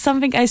 That is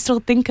something I still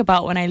think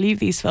about when I leave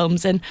these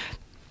films, and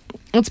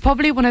it's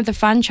probably one of the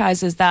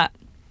franchises that,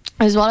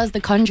 as well as the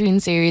Conjuring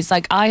series,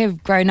 I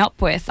have grown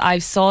up with. I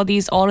saw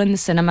these all in the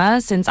cinema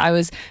since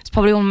it's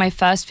probably one of my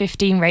first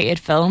 15 rated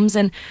films,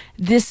 and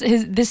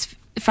this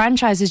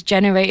franchise has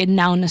generated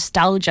now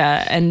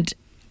nostalgia, and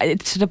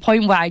to the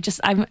point where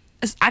I'm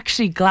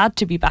actually glad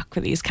to be back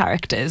with these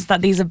characters,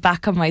 that these are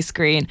back on my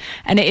screen,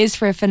 and it is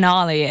for a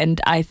finale,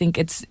 and I think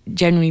it's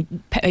genuinely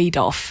paid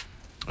off.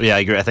 Yeah, I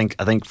agree. I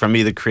think for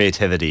me, the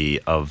creativity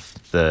of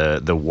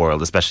the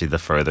world, especially the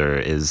further,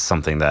 is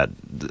something that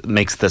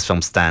makes this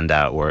film stand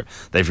out. Where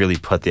they've really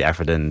put the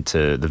effort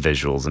into the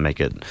visuals and make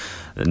it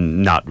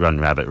not run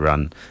rabbit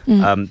run.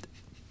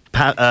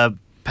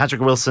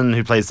 Patrick Wilson,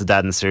 who plays the dad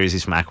in the series,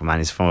 he's from Aquaman.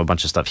 He's from a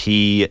bunch of stuff.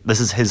 This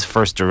is his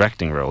first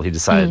directing role. He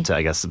decided to,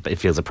 I guess, it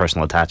feels a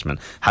personal attachment.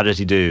 How did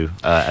he do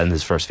in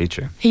his first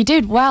feature? He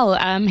did well.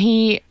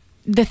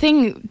 The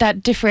thing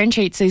that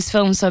differentiates these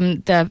films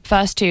from the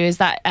first two is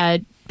that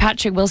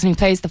Patrick Wilson, who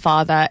plays the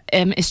father,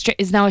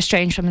 is now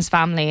estranged from his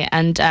family,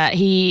 and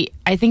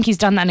I think he's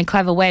done that in a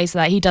clever way so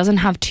that he doesn't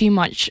have too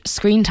much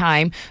screen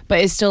time,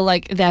 but is still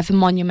like there for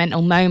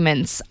monumental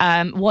moments.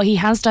 What he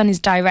has done is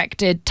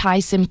directed Ty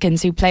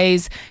Simpkins, who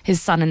plays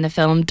his son in the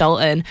film,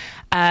 Dalton,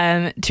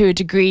 to a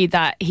degree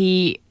that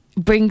he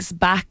brings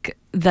back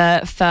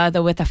the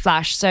further with a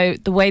flash. So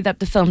the way that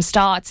the film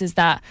starts is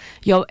that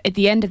you're at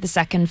the end of the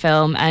second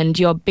film and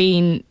they're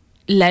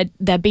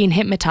being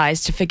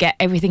hypnotized to forget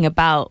everything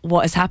about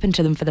what has happened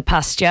to them for the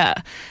past year.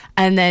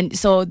 And then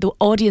so the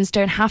audience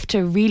don't have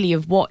to really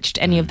have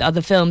watched any of the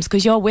other films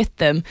because you're with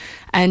them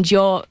and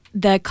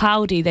they're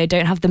cloudy, they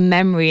don't have the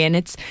memory.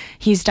 And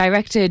he's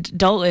directed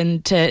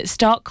Dalton to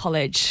start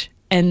college,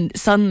 and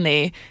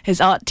suddenly his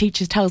art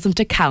teacher tells him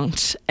to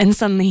count, and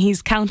suddenly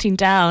he's counting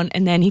down,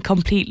 and then he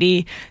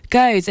completely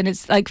goes. And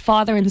it's like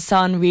father and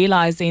son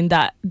realizing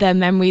that their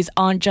memories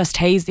aren't just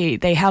hazy,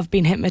 they have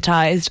been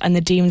hypnotized and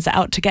the demons are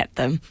out to get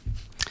them.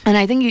 And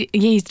I think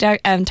he's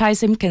Ty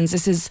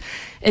Simpkins.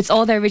 It's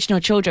all the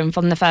original children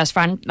from the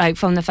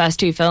from the first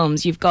two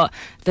films. You've got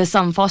the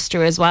son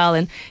Foster as well,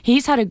 and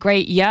he's had a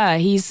great year.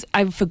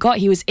 I forgot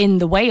he was in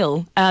The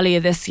Whale earlier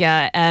this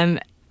year.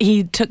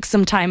 He took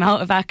some time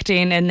out of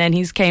acting and then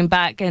he's came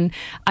back, and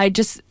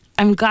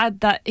I'm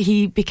glad that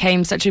he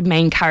became such a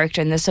main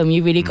character in this film.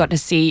 You really got to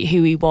see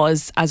who he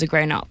was as a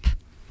grown-up.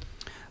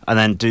 And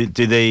then do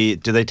they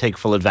take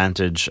full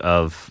advantage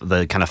of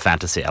the kind of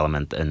fantasy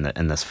element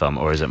in this film,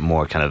 or is it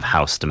more kind of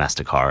house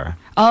domestic horror?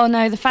 Oh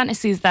no, the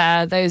fantasy's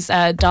there. Those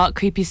dark,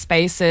 creepy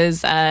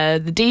spaces,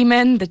 the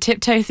demon, the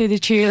tiptoe through the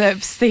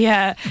tulips.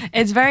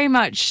 It's very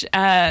much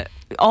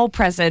all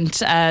present.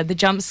 The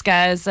jump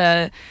scares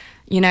are,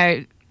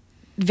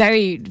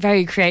 very,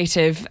 very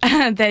creative.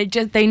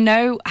 They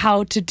know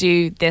how to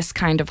do this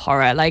kind of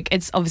horror. Like,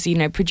 it's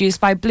obviously,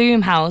 produced by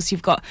Blumhouse.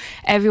 You've got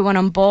everyone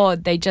on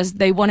board.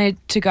 They wanted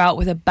to go out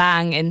with a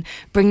bang and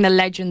bring the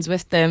legends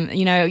with them.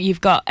 You've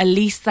got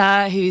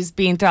Elisa, who's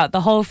been throughout the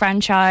whole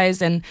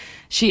franchise, and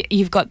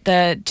you've got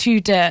the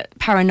two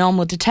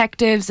paranormal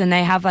detectives, and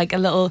they have like a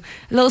little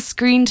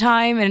screen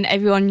time, and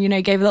everyone,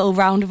 gave a little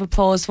round of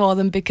applause for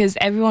them because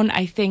everyone,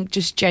 I think,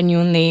 just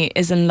genuinely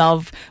is in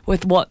love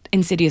with what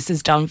Insidious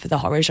has done for the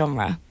horror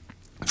genre.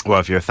 Well,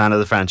 if you're a fan of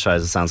the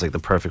franchise, it sounds like the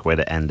perfect way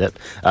to end it.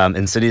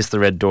 Insidious The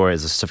Red Door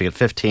is a certificate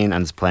 15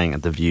 and is playing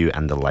at the View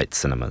and the Light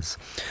cinemas.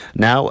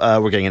 Now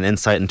we're getting an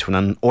insight into an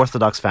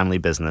unorthodox family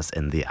business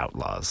in The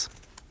Outlaws.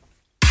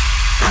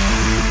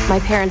 My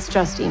parents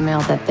just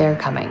emailed that they're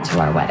coming to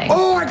our wedding.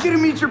 Oh, I get to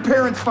meet your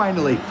parents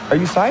finally. Are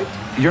you psyched?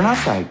 You're not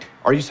psyched.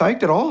 Are you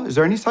psyched at all? Is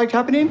there any psyched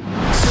happening?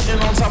 Sitting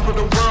on top of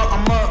the world,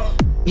 I'm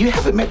up. You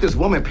haven't met this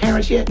woman's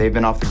parents yet? They've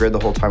been off the grid the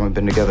whole time we've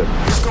been together.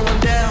 It's going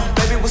down,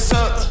 baby, what's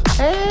up?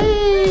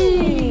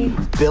 Hey!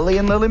 Billy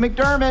and Lily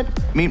McDermott.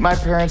 Meet my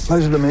parents.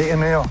 Pleasure to meet you,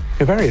 Neil.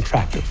 You're very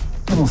attractive.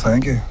 Well,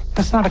 thank you.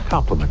 That's not a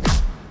compliment.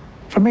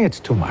 For me,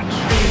 it's too much.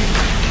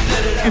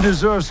 You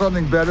deserve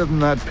something better than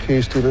that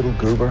pasty little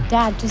goober.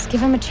 Dad, just give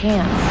him a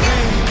chance.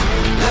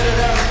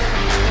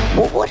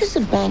 Well, what does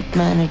a bank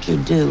manager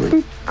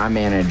do? I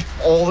manage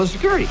all the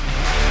security.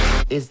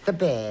 It's the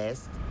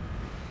best.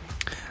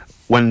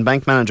 When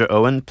bank manager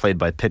Owen, played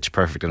by Pitch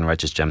Perfect and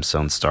Righteous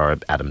Gemstones star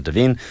Adam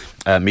Devine,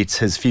 meets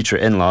his future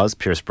in-laws,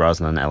 Pierce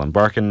Brosnan and Ellen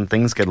Barkin,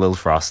 things get a little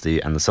frosty,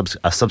 and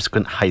a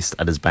subsequent heist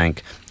at his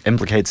bank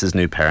implicates his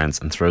new parents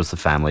and throws the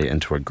family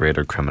into a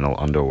greater criminal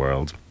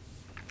underworld.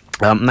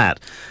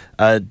 Matt,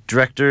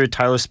 director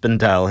Tyler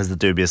Spindell has the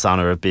dubious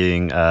honor of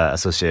being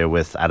associated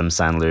with Adam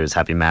Sandler's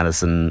Happy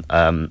Madison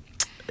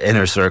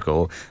inner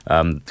circle.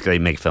 They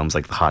make films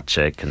like The Hot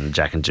Chick and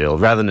Jack and Jill,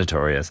 rather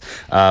notorious.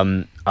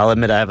 I'll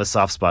admit I have a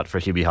soft spot for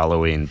Hubie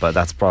Halloween, but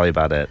that's probably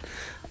about it.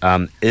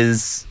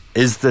 Is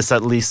this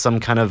at least some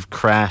kind of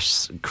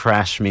crash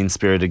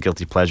mean-spirited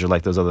guilty pleasure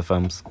like those other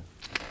films?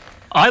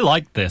 I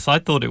liked this. I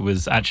thought it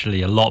was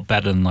actually a lot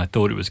better than I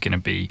thought it was going to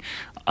be.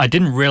 I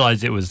didn't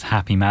realise it was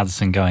Happy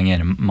Madison going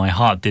in, and my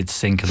heart did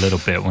sink a little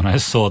bit when I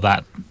saw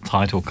that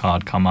title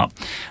card come up.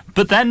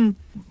 But then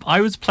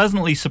I was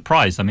pleasantly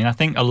surprised. I mean, I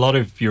think a lot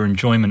of your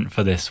enjoyment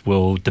for this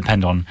will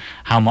depend on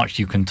how much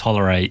you can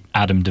tolerate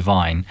Adam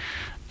Devine.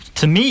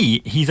 To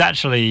me, he's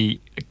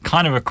actually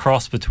kind of a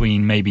cross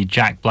between maybe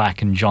Jack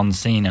Black and John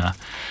Cena.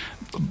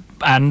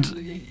 And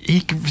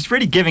he was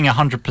really giving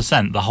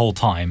 100% the whole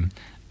time.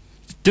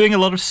 Doing a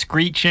lot of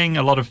screeching,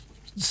 a lot of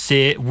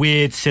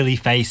weird, silly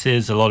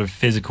faces, a lot of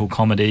physical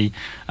comedy.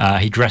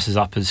 He dresses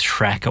up as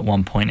Shrek at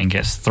one point and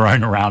gets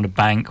thrown around a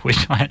bank,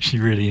 which I actually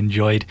really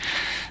enjoyed.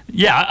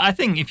 Yeah, I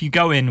think if you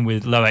go in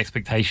with low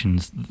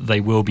expectations,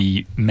 they will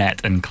be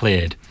met and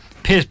cleared.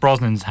 Pierce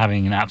Brosnan's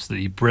having an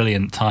absolutely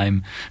brilliant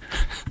time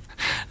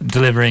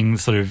delivering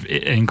sort of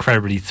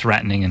incredibly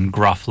threatening and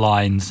gruff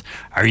lines.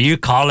 Are you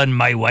calling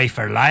my wife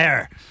a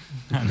liar?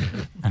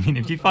 And, I mean,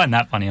 if you find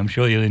that funny, I'm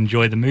sure you'll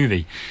enjoy the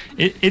movie.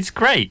 It's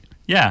great.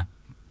 Yeah,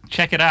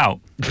 check it out.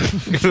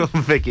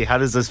 Vicky, how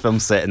does this film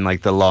sit in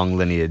like the long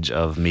lineage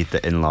of Meet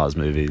the In-Laws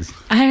movies?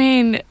 I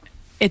mean,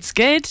 it's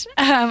good.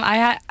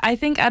 I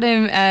think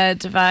Adam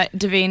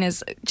Devine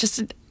is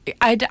just...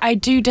 I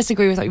do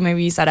disagree with what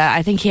maybe you said.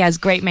 I think he has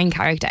great main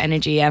character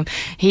energy.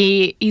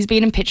 He's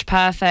been in Pitch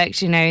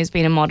Perfect, you know, he's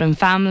been in Modern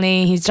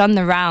Family. He's done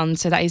the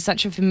rounds, so that he's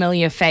such a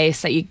familiar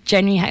face that you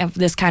genuinely have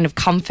this kind of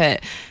comfort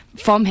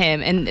from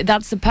him, and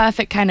that's the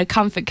perfect kind of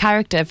comfort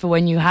character for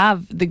when you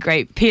have the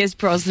great Pierce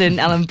Brosnan,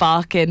 Ellen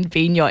Barkin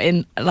being your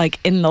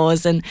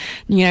in-laws, and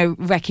you know,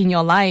 wrecking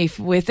your life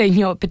within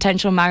your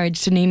potential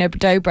marriage to Nina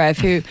Dobrev,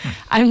 who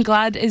I'm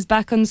glad is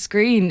back on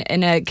screen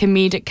in a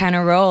comedic kind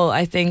of role.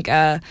 I think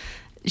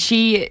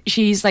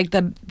she's like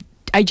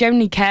I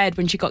genuinely cared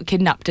when she got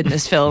kidnapped in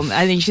this film.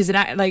 I think she's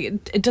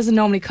it doesn't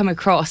normally come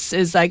across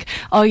as like,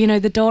 oh, you know,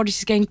 the daughter,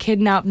 she's getting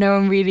kidnapped, no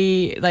one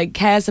really like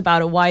cares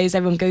about it, why is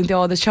everyone going through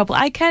all this trouble?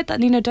 I cared that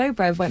Nina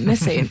Dobrev went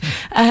missing.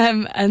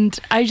 And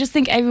I just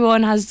think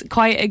everyone has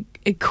quite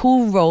a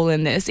cool role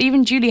in this.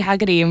 Even Julie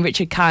Haggerty and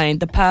Richard Kind,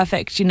 the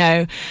perfect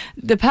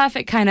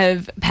kind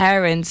of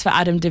parents for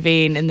Adam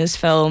Devine in this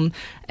film.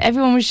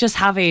 Everyone was just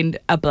having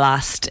a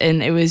blast,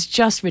 and it was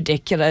just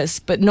ridiculous,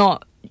 but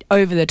not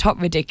over the top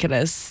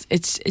ridiculous.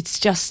 It's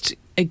just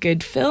a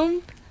good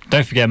film.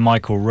 Don't forget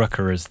Michael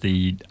Rooker as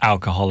the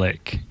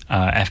alcoholic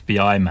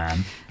FBI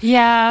man.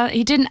 Yeah,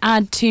 he didn't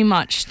add too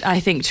much, I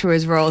think, to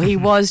his role. He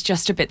was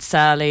just a bit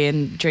surly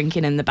and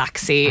drinking in the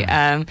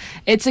backseat.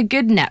 It's a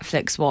good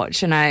Netflix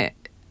watch, and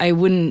I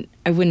wouldn't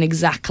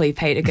exactly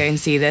pay to go and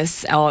see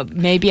this, or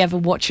maybe ever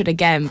watch it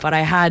again, but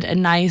I had a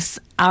nice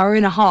hour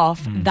and a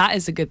half. That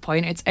is a good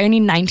point. It's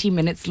only 90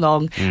 minutes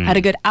long. I had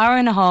a good hour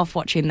and a half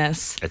watching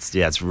this.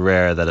 It's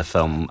rare that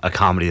a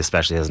comedy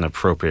especially, has an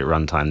appropriate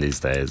runtime these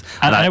days.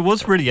 And it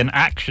was really an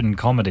action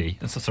comedy.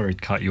 Sorry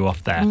to cut you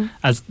off there.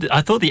 As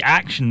I thought the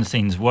action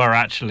scenes were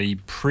actually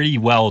pretty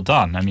well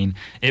done. I mean,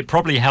 it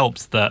probably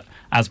helps that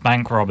as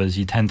bank robbers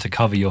you tend to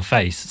cover your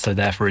face, so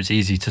therefore it's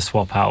easy to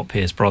swap out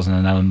Pierce Brosnan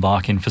and Ellen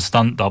Barkin for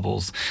stunt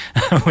doubles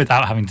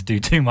without having to do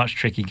too much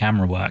tricky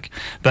camera work.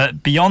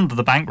 But beyond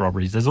the bank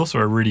robberies, there's also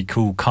a really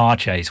cool car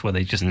chase where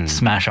they just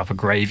smash up a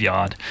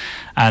graveyard.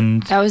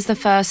 And that was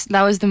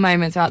the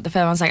moment throughout the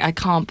film I was like, I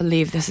can't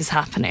believe this is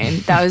happening.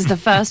 That was the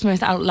first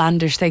most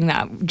outlandish thing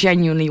that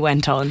genuinely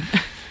went on.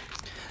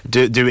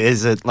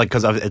 Is it like,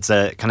 because it's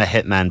a kind of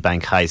hitman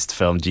bank heist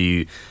film,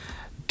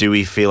 do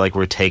we feel like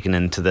we're taken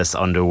into this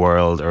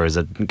underworld, or is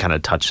it kind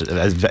of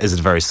is it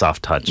a very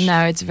soft touch?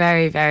 No, it's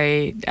very,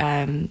 very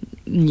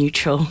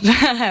neutral.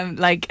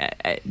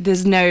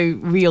 There's no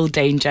real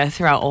danger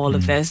throughout all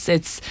of this.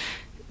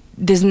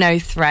 There's no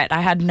threat.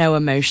 I had no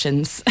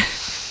emotions.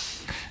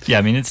 Yeah,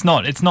 I mean, it's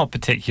not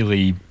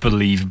particularly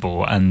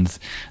believable, and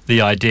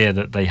the idea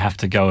that they have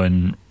to go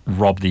and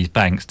rob these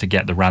banks to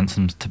get the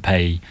ransoms to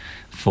pay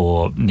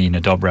for Nina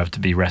Dobrev to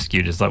be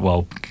rescued is like,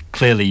 well,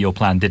 clearly your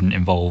plan didn't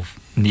involve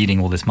needing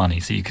all this money,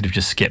 so you could have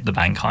just skipped the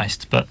bank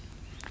heist, but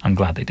I'm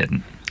glad they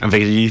didn't. And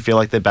Vicky, do you feel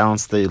like they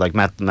balanced like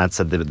Matt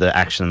said, the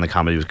action and the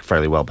comedy was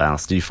fairly well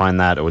balanced? Do you find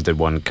that, or did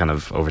one kind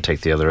of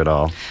overtake the other at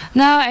all?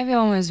 No,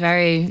 everyone was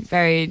very,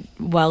 very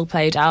well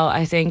played out.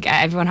 I think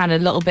everyone had a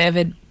little bit of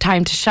a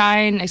time to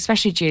shine,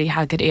 especially Julie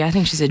Haggerty. I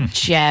think she's a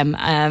gem.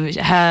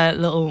 Her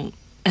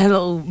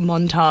little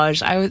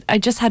montage. I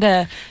just had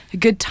a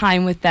good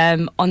time with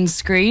them on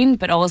screen,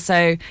 but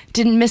also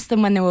didn't miss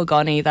them when they were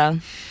gone either.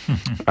 All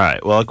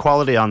right. Well, a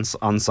quality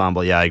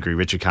ensemble. Yeah, I agree.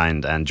 Richard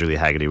Kind and Julie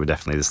Haggerty were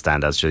definitely the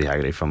standouts. Julie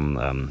Haggerty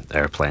from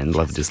Airplane.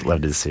 Loved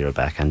to see her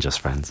back, and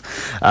Just Friends.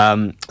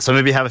 So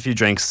maybe have a few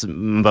drinks,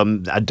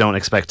 but I don't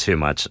expect too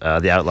much.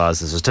 The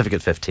Outlaws is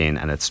Certificate 15,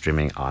 and it's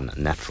streaming on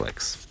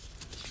Netflix.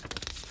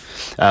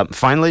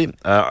 Finally,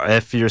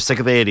 if you're sick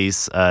of the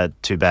 80s,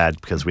 too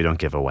bad, because we don't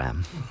give a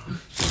wham.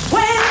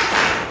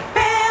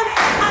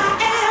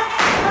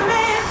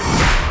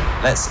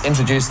 Let's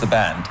introduce the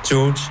band.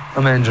 George.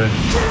 I'm Andrew. We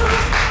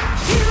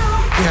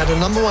had a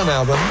 #1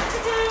 album,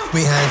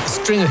 we had a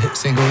string of hit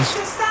singles,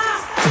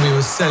 and we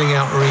were selling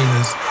out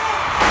arenas.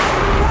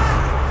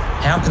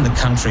 How can the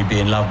country be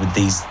in love with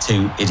these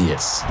two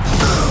idiots?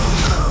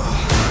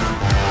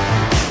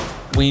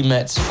 We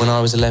met when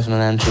I was 11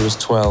 and Andrew was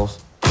 12.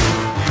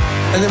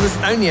 And there was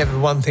only ever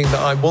one thing that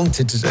I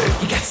wanted to do.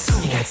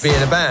 Be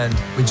in a band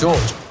with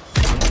George.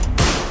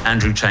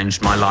 Andrew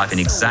changed my life in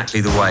exactly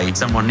the way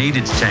someone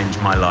needed to change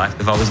my life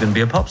if I was going to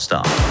be a pop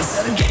star.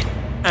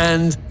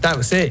 And that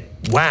was it.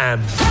 Wham!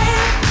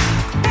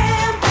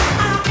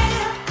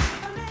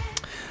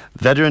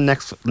 Veteran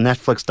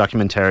Netflix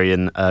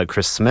documentarian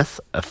Chris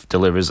Smith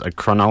delivers a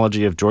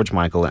chronology of George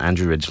Michael and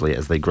Andrew Ridgeley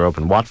as they grow up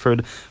in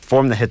Watford,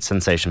 form the hit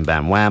sensation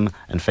band Wham,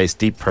 and face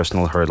deep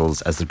personal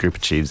hurdles as the group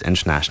achieves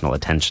international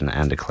attention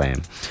and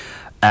acclaim.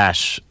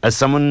 Ash, as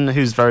someone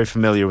who's very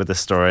familiar with this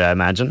story, I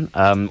imagine,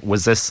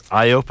 was this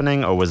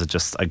eye-opening, or was it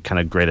just a kind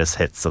of greatest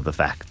hits of the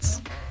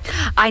facts?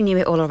 I knew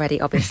it all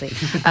already, obviously.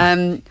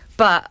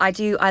 But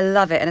I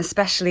love it, and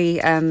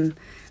especially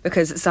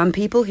because some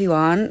people who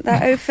aren't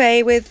that au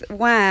fait with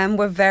Wham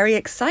were very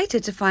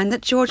excited to find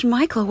that George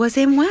Michael was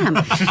in Wham.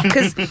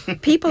 Because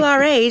people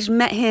our age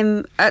met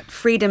him at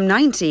Freedom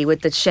 90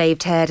 with the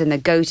shaved head and the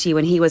goatee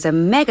when he was a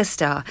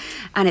megastar.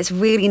 And it's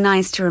really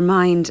nice to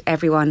remind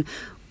everyone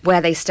where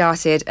they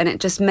started, and it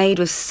just made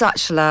with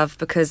such love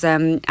because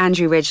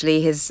Andrew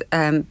Ridgeley, his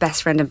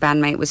best friend and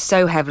bandmate, was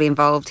so heavily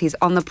involved. He's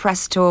on the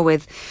press tour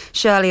with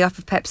Shirley off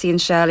of Pepsi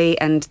and Shirley,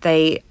 and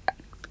they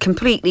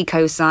completely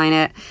co-sign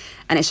it,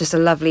 and it's just a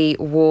lovely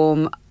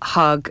warm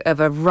hug of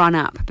a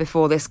run-up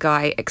before this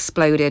guy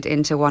exploded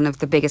into one of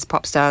the biggest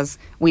pop stars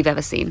we've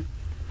ever seen.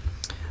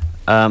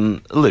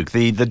 Luke,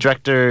 the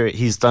director,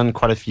 he's done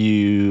quite a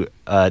few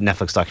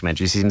Netflix documentaries.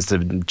 He seems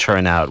to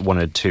churn out one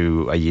or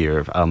two a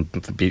year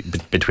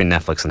between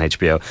Netflix and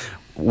HBO.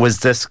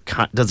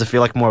 Does it feel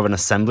like more of an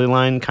assembly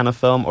line kind of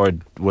film, or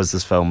was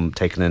this film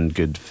taken in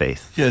good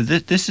faith? Yeah,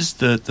 this is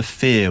the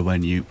fear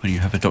when you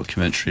have a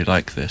documentary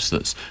like this,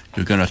 that's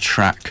you're going to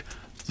track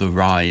the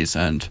rise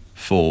and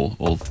fall,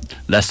 or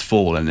less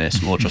fall in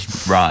this, more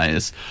just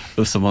rise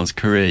of someone's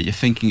career. You're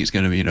thinking it's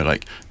going to be,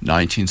 like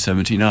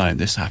 1979,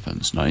 this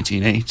happens,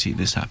 1980,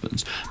 this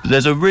happens. But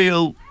there's a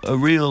real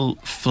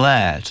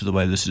flair to the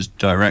way this is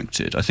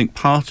directed. I think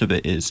part of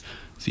it is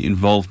the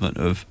involvement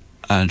of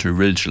Andrew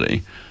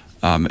Ridgeley,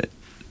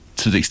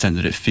 to the extent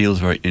that it feels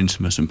very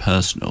intimate and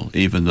personal,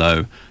 even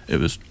though it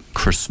was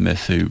Chris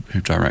Smith who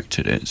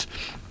directed it.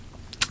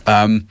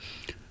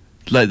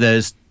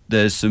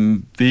 There's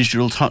some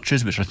visual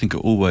touches which I think are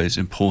always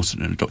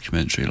important in a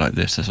documentary like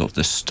this. There's sort of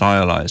this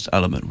stylized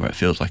element where it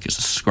feels like it's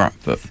a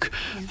scrapbook,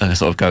 and they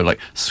sort of go like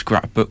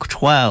scrapbook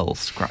 12,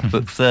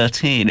 scrapbook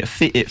 13.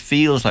 It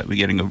feels like we're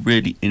getting a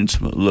really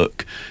intimate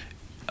look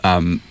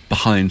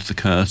behind the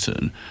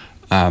curtain,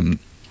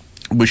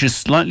 which is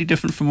slightly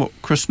different from what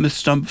Chris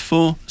Smith's done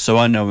before. So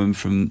I know him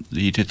from,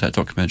 he did that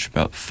documentary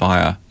about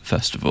Fire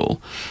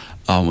Festival,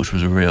 which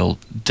was a real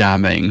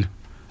damning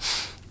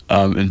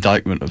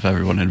indictment of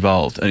everyone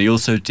involved. And he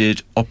also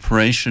did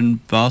Operation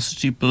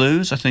Varsity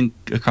Blues, I think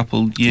a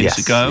couple years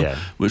ago,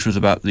 which was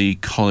about the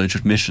college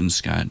admissions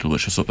scandal,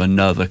 which was sort of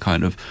another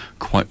kind of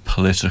quite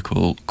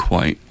political,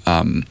 quite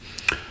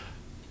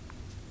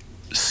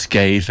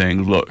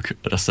scathing look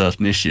at a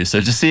certain issue.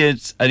 So to see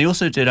it, and he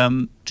also did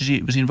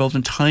was he involved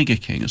in Tiger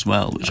King as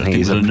well, which I think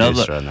was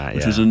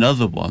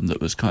another one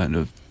that was kind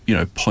of,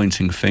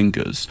 pointing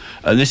fingers.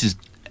 And this is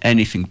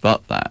anything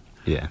but that.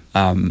 Yeah.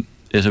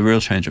 There's a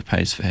real change of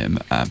pace for him,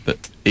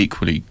 but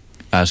equally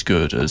as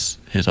good as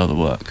his other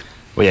work.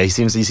 Well, yeah, he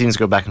seems to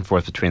go back and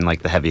forth between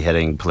like the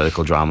heavy-hitting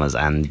political dramas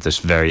and this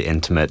very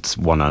intimate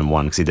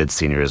one-on-one, because he did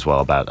Senior as well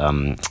about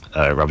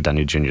Robert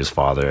Downey Jr.'s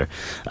father.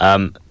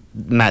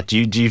 Matt, do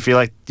you feel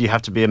like you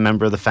have to be a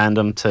member of the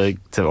fandom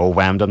to or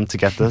Whamdom to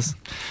get this?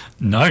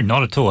 No,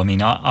 not at all. I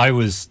mean, I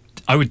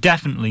would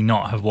definitely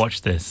not have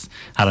watched this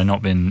had I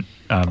not been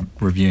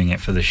reviewing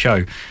it for the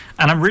show.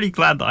 And I'm really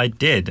glad that I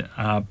did,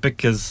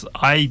 because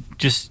I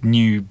just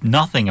knew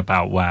nothing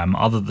about Wham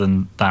other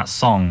than that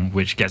song,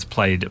 which gets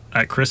played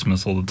at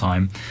Christmas all the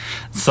time.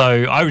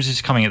 So I was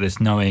just coming at this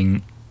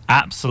knowing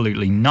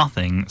absolutely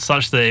nothing,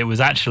 such that it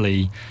was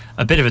actually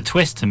a bit of a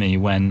twist to me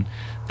when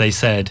they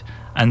said,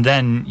 and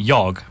then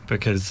Yog,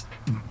 because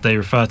they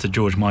refer to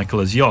George Michael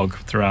as Yog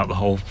throughout the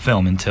whole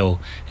film until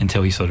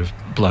he sort of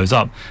blows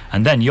up.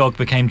 And then Yog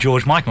became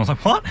George Michael. I was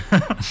like,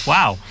 what?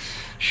 Wow.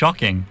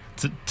 Shocking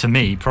to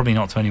me, probably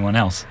not to anyone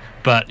else.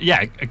 But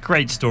yeah, a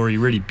great story,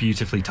 really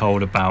beautifully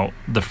told about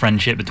the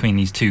friendship between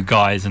these two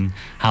guys and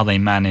how they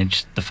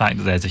manage the fact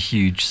that there's a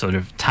huge sort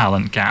of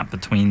talent gap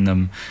between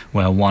them,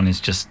 where one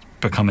is just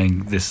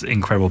becoming this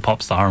incredible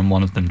pop star and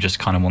one of them just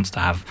kind of wants to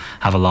have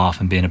a laugh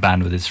and be in a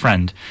band with his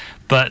friend.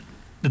 But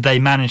they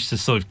manage to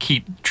sort of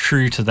keep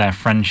true to their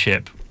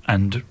friendship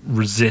and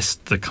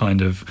resist the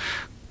kind of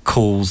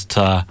calls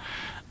to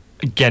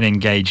get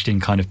engaged in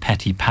kind of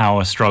petty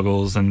power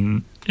struggles.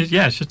 And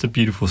it's just a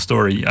beautiful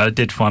story. I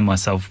did find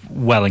myself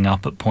welling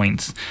up at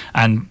points,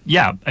 and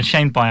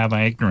ashamed by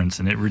my ignorance,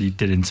 and it really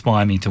did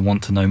inspire me to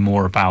want to know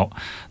more about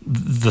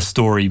the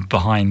story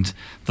behind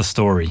the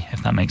story,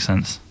 if that makes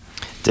sense.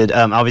 Did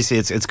obviously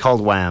it's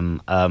called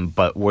Wham,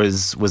 but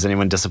was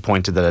anyone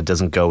disappointed that it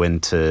doesn't go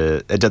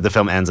into the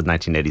film ends in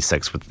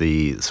 1986 with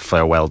the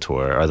farewell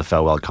tour or the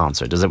farewell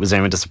concert? Was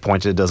anyone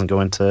disappointed it doesn't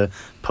go into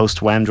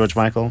post Wham George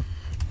Michael?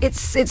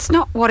 It's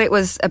not what it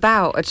was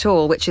about at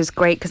all, which is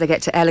great because I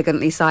get to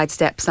elegantly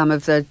sidestep some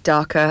of the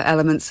darker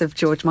elements of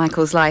George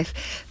Michael's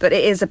life. But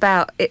it's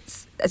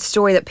a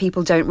story that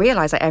people don't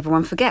realise, that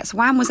everyone forgets.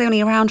 Wham was only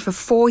around for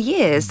 4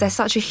 years. They're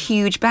such a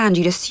huge band.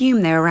 You'd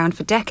assume they're around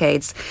for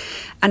decades.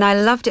 And I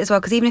loved it as well,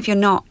 because even if you're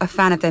not a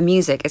fan of their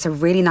music, it's a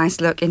really nice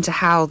look into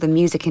how the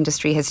music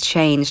industry has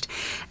changed.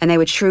 And they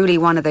were truly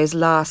one of those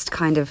last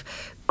kind of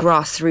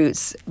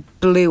grassroots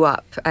blew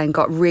up and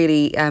got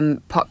really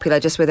popular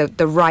just with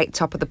the right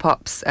Top of the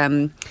Pops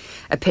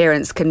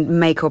appearance can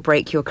make or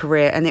break your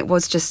career. And it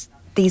was just,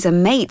 these are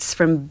mates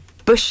from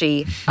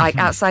Bushy, like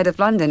outside of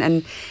London,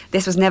 and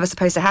this was never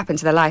supposed to happen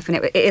to their life. And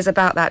it is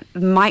about that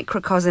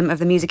microcosm of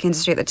the music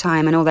industry at the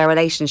time and all their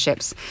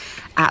relationships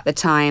at the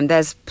time.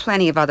 There's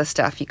plenty of other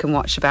stuff you can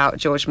watch about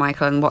George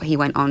Michael and what he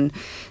went on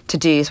to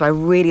do. So I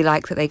really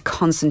like that they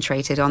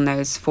concentrated on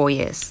those 4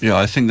 years. Yeah,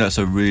 I think that's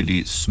a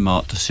really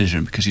smart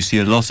decision, because you see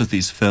a lot of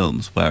these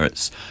films where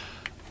it's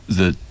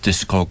the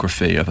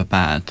discography of a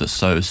band that's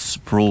so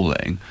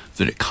sprawling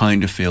that it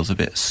kind of feels a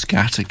bit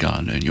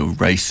scattergun and you're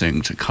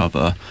racing to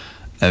cover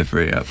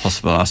every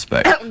possible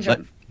aspect. Elton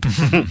John.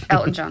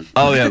 Elton John.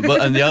 Oh yeah, well,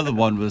 and the other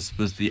one was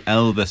the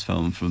Elvis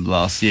film from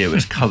last year,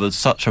 which covered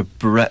such a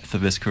breadth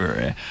of his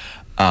career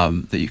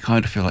that you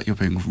kind of feel like you're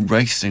being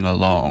racing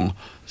along,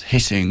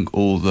 hitting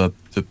all the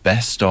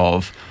best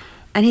of.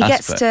 And he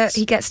aspects.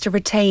 gets to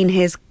retain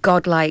his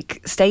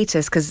godlike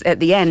status, because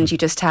at the end you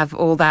just have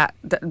all that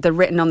the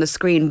written on the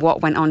screen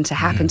what went on to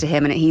happen to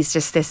him, and he's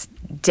just this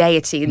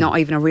deity, not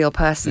even a real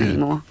person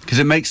anymore. Because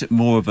it makes it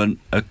more of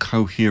a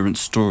coherent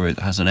story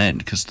that has an end.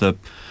 Because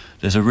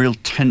there's a real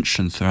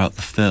tension throughout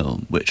the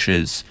film, which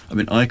is, I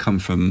mean, I come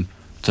from.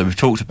 So we've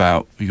talked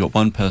about, you've got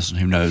one person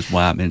who knows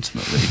Wham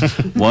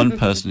intimately, one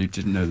person who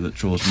didn't know that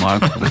George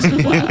Michael was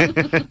in Wham,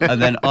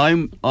 and then I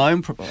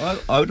would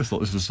have thought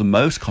this was the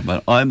most common.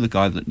 I'm the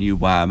guy that knew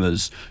Wham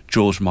as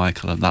George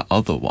Michael and that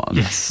other one.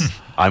 Yes,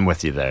 I'm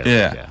with you there.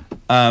 Yeah.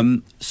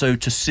 So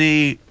to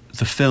see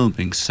the film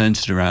being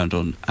centred around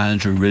on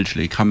Andrew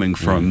Ridgeley coming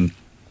from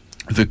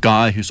the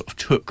guy who sort of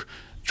took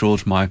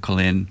George Michael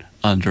in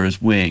under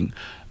his wing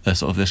as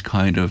sort of this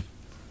kind of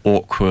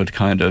awkward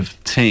kind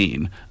of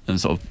teen, and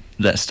sort of,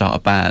 let's start a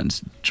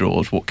band,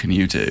 George, what can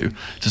you do?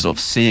 To sort of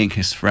seeing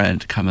his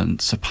friend come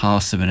and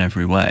surpass him in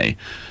every way.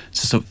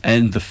 To sort of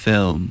end the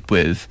film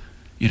with,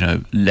 you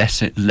know,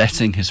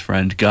 letting his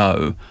friend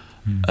go,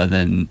 and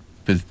then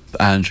with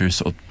Andrew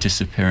sort of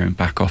disappearing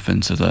back off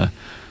into the,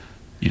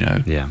 you know,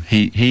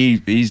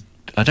 he's,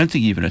 I don't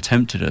think he even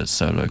attempted a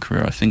solo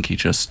career. I think he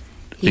just...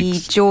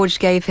 George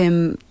gave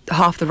him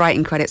half the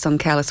writing credits on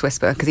Careless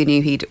Whisper because he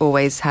knew he'd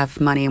always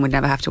have money and would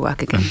never have to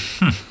work again.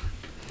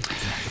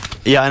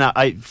 Yeah,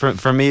 and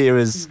for me it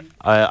was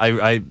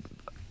I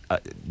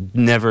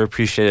never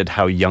appreciated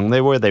how young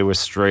they were. They were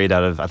straight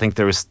out of, I think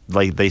there was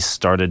like, they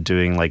started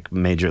doing like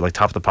major, like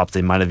Top of the Pops.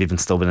 They might have even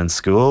still been in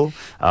school.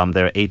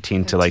 They're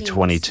 18 to like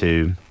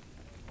 22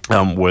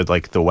 with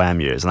like the Wham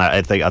years, and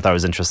I thought it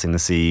was interesting to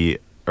see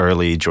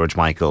early George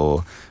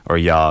Michael or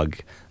Yog.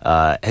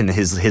 And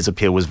his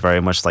appeal was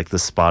very much like the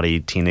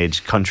spotty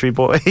teenage country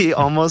boy,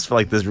 almost, for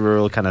like this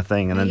rural kind of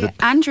thing. And then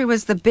Andrew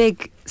was the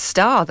big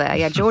star there.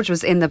 Yeah, George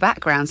was in the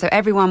background, so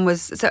everyone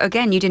was. So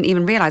again, you didn't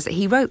even realise that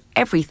he wrote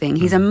everything.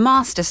 He's a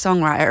master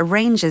songwriter,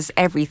 arranges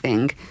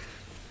everything.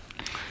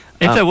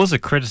 If there was a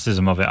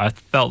criticism of it, I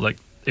felt like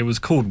it was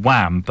called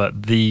Wham,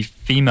 but the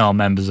female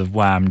members of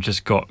Wham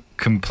just got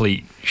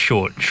complete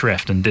short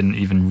shrift and didn't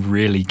even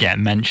really get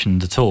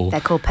mentioned at all. They're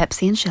called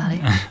Pepsi and Shirley.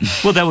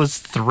 Well, there was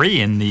 3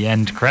 in the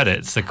end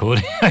credits,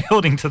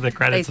 according to the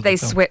credits. They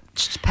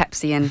switched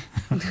Pepsi in.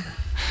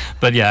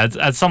 But yeah,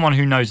 as someone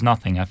who knows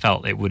nothing, I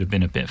felt it would have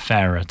been a bit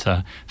fairer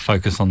to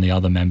focus on the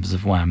other members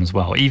of Wham as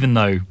well, even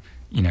though,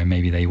 you know,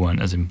 maybe they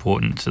weren't as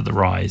important to the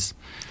rise.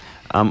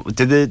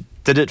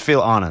 Did it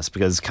feel honest?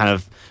 Because kind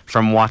of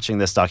from watching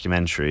this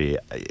documentary,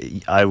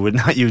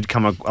 you'd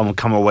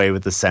come away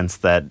with the sense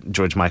that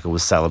George Michael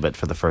was celibate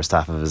for the first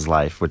half of his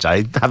life, which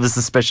I have a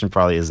suspicion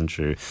probably isn't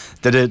true.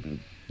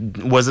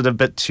 Was it a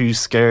bit too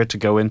scared to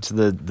go into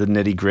the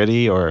nitty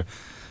gritty, or?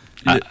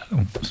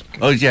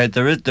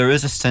 There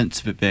is a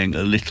sense of it being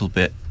a little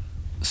bit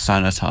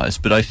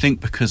sanitized, but I think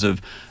because of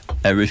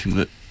everything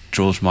that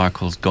George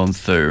Michael's gone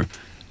through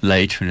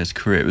later in his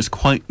career, it was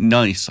quite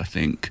nice, I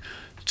think,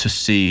 to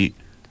see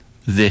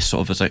this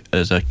sort of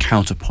as a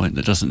counterpoint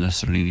that doesn't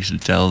necessarily need to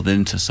delve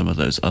into some of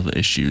those other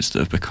issues that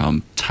have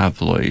become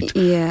tabloid.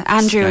 Yeah,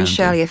 Andrew and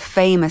Shirley are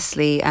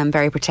famously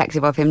very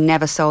protective of him,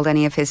 never sold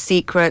any of his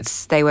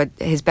secrets. They were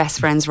his best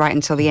friends right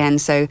until the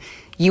end, so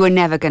you were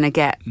never going to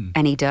get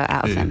any dirt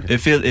out of them. It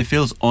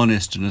feels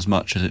honest, in as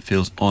much as it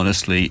feels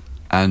honestly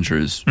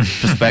Andrew's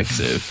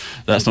perspective.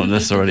 That's not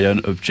necessarily an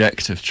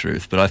objective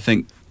truth, but I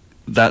think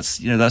that's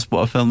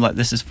what a film like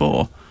this is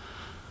for.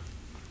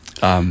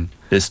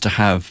 Is to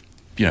have,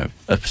 you know,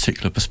 a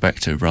particular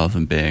perspective rather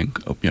than being,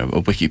 you know,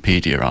 a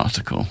Wikipedia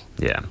article.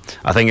 Yeah,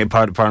 I think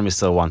part of me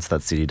still wants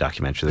that CD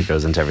documentary that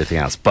goes into everything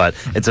else. But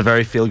it's a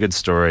very feel-good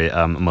story,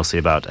 mostly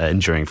about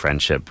enduring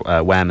friendship.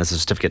 Wham is a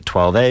certificate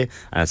 12A,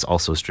 and it's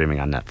also streaming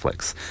on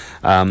Netflix.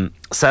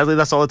 Sadly,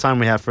 that's all the time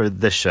we have for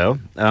this show.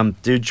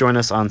 Do join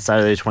us on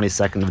Saturday,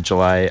 22nd of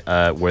July,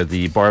 where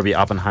the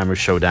Barbie-Oppenheimer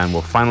showdown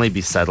will finally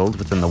be settled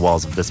within the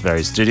walls of this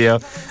very studio,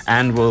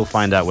 and we'll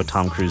find out what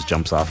Tom Cruise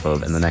jumps off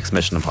of in the next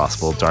Mission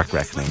Impossible Dark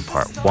Reckoning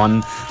Part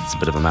 1. It's a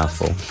bit of a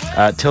mouthful.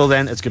 Till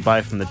then, it's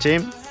goodbye from the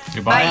team.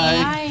 Goodbye.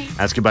 Bye.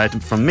 That's goodbye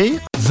from me.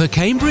 The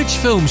Cambridge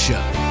Film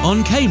Show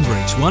on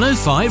Cambridge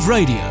 105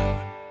 Radio.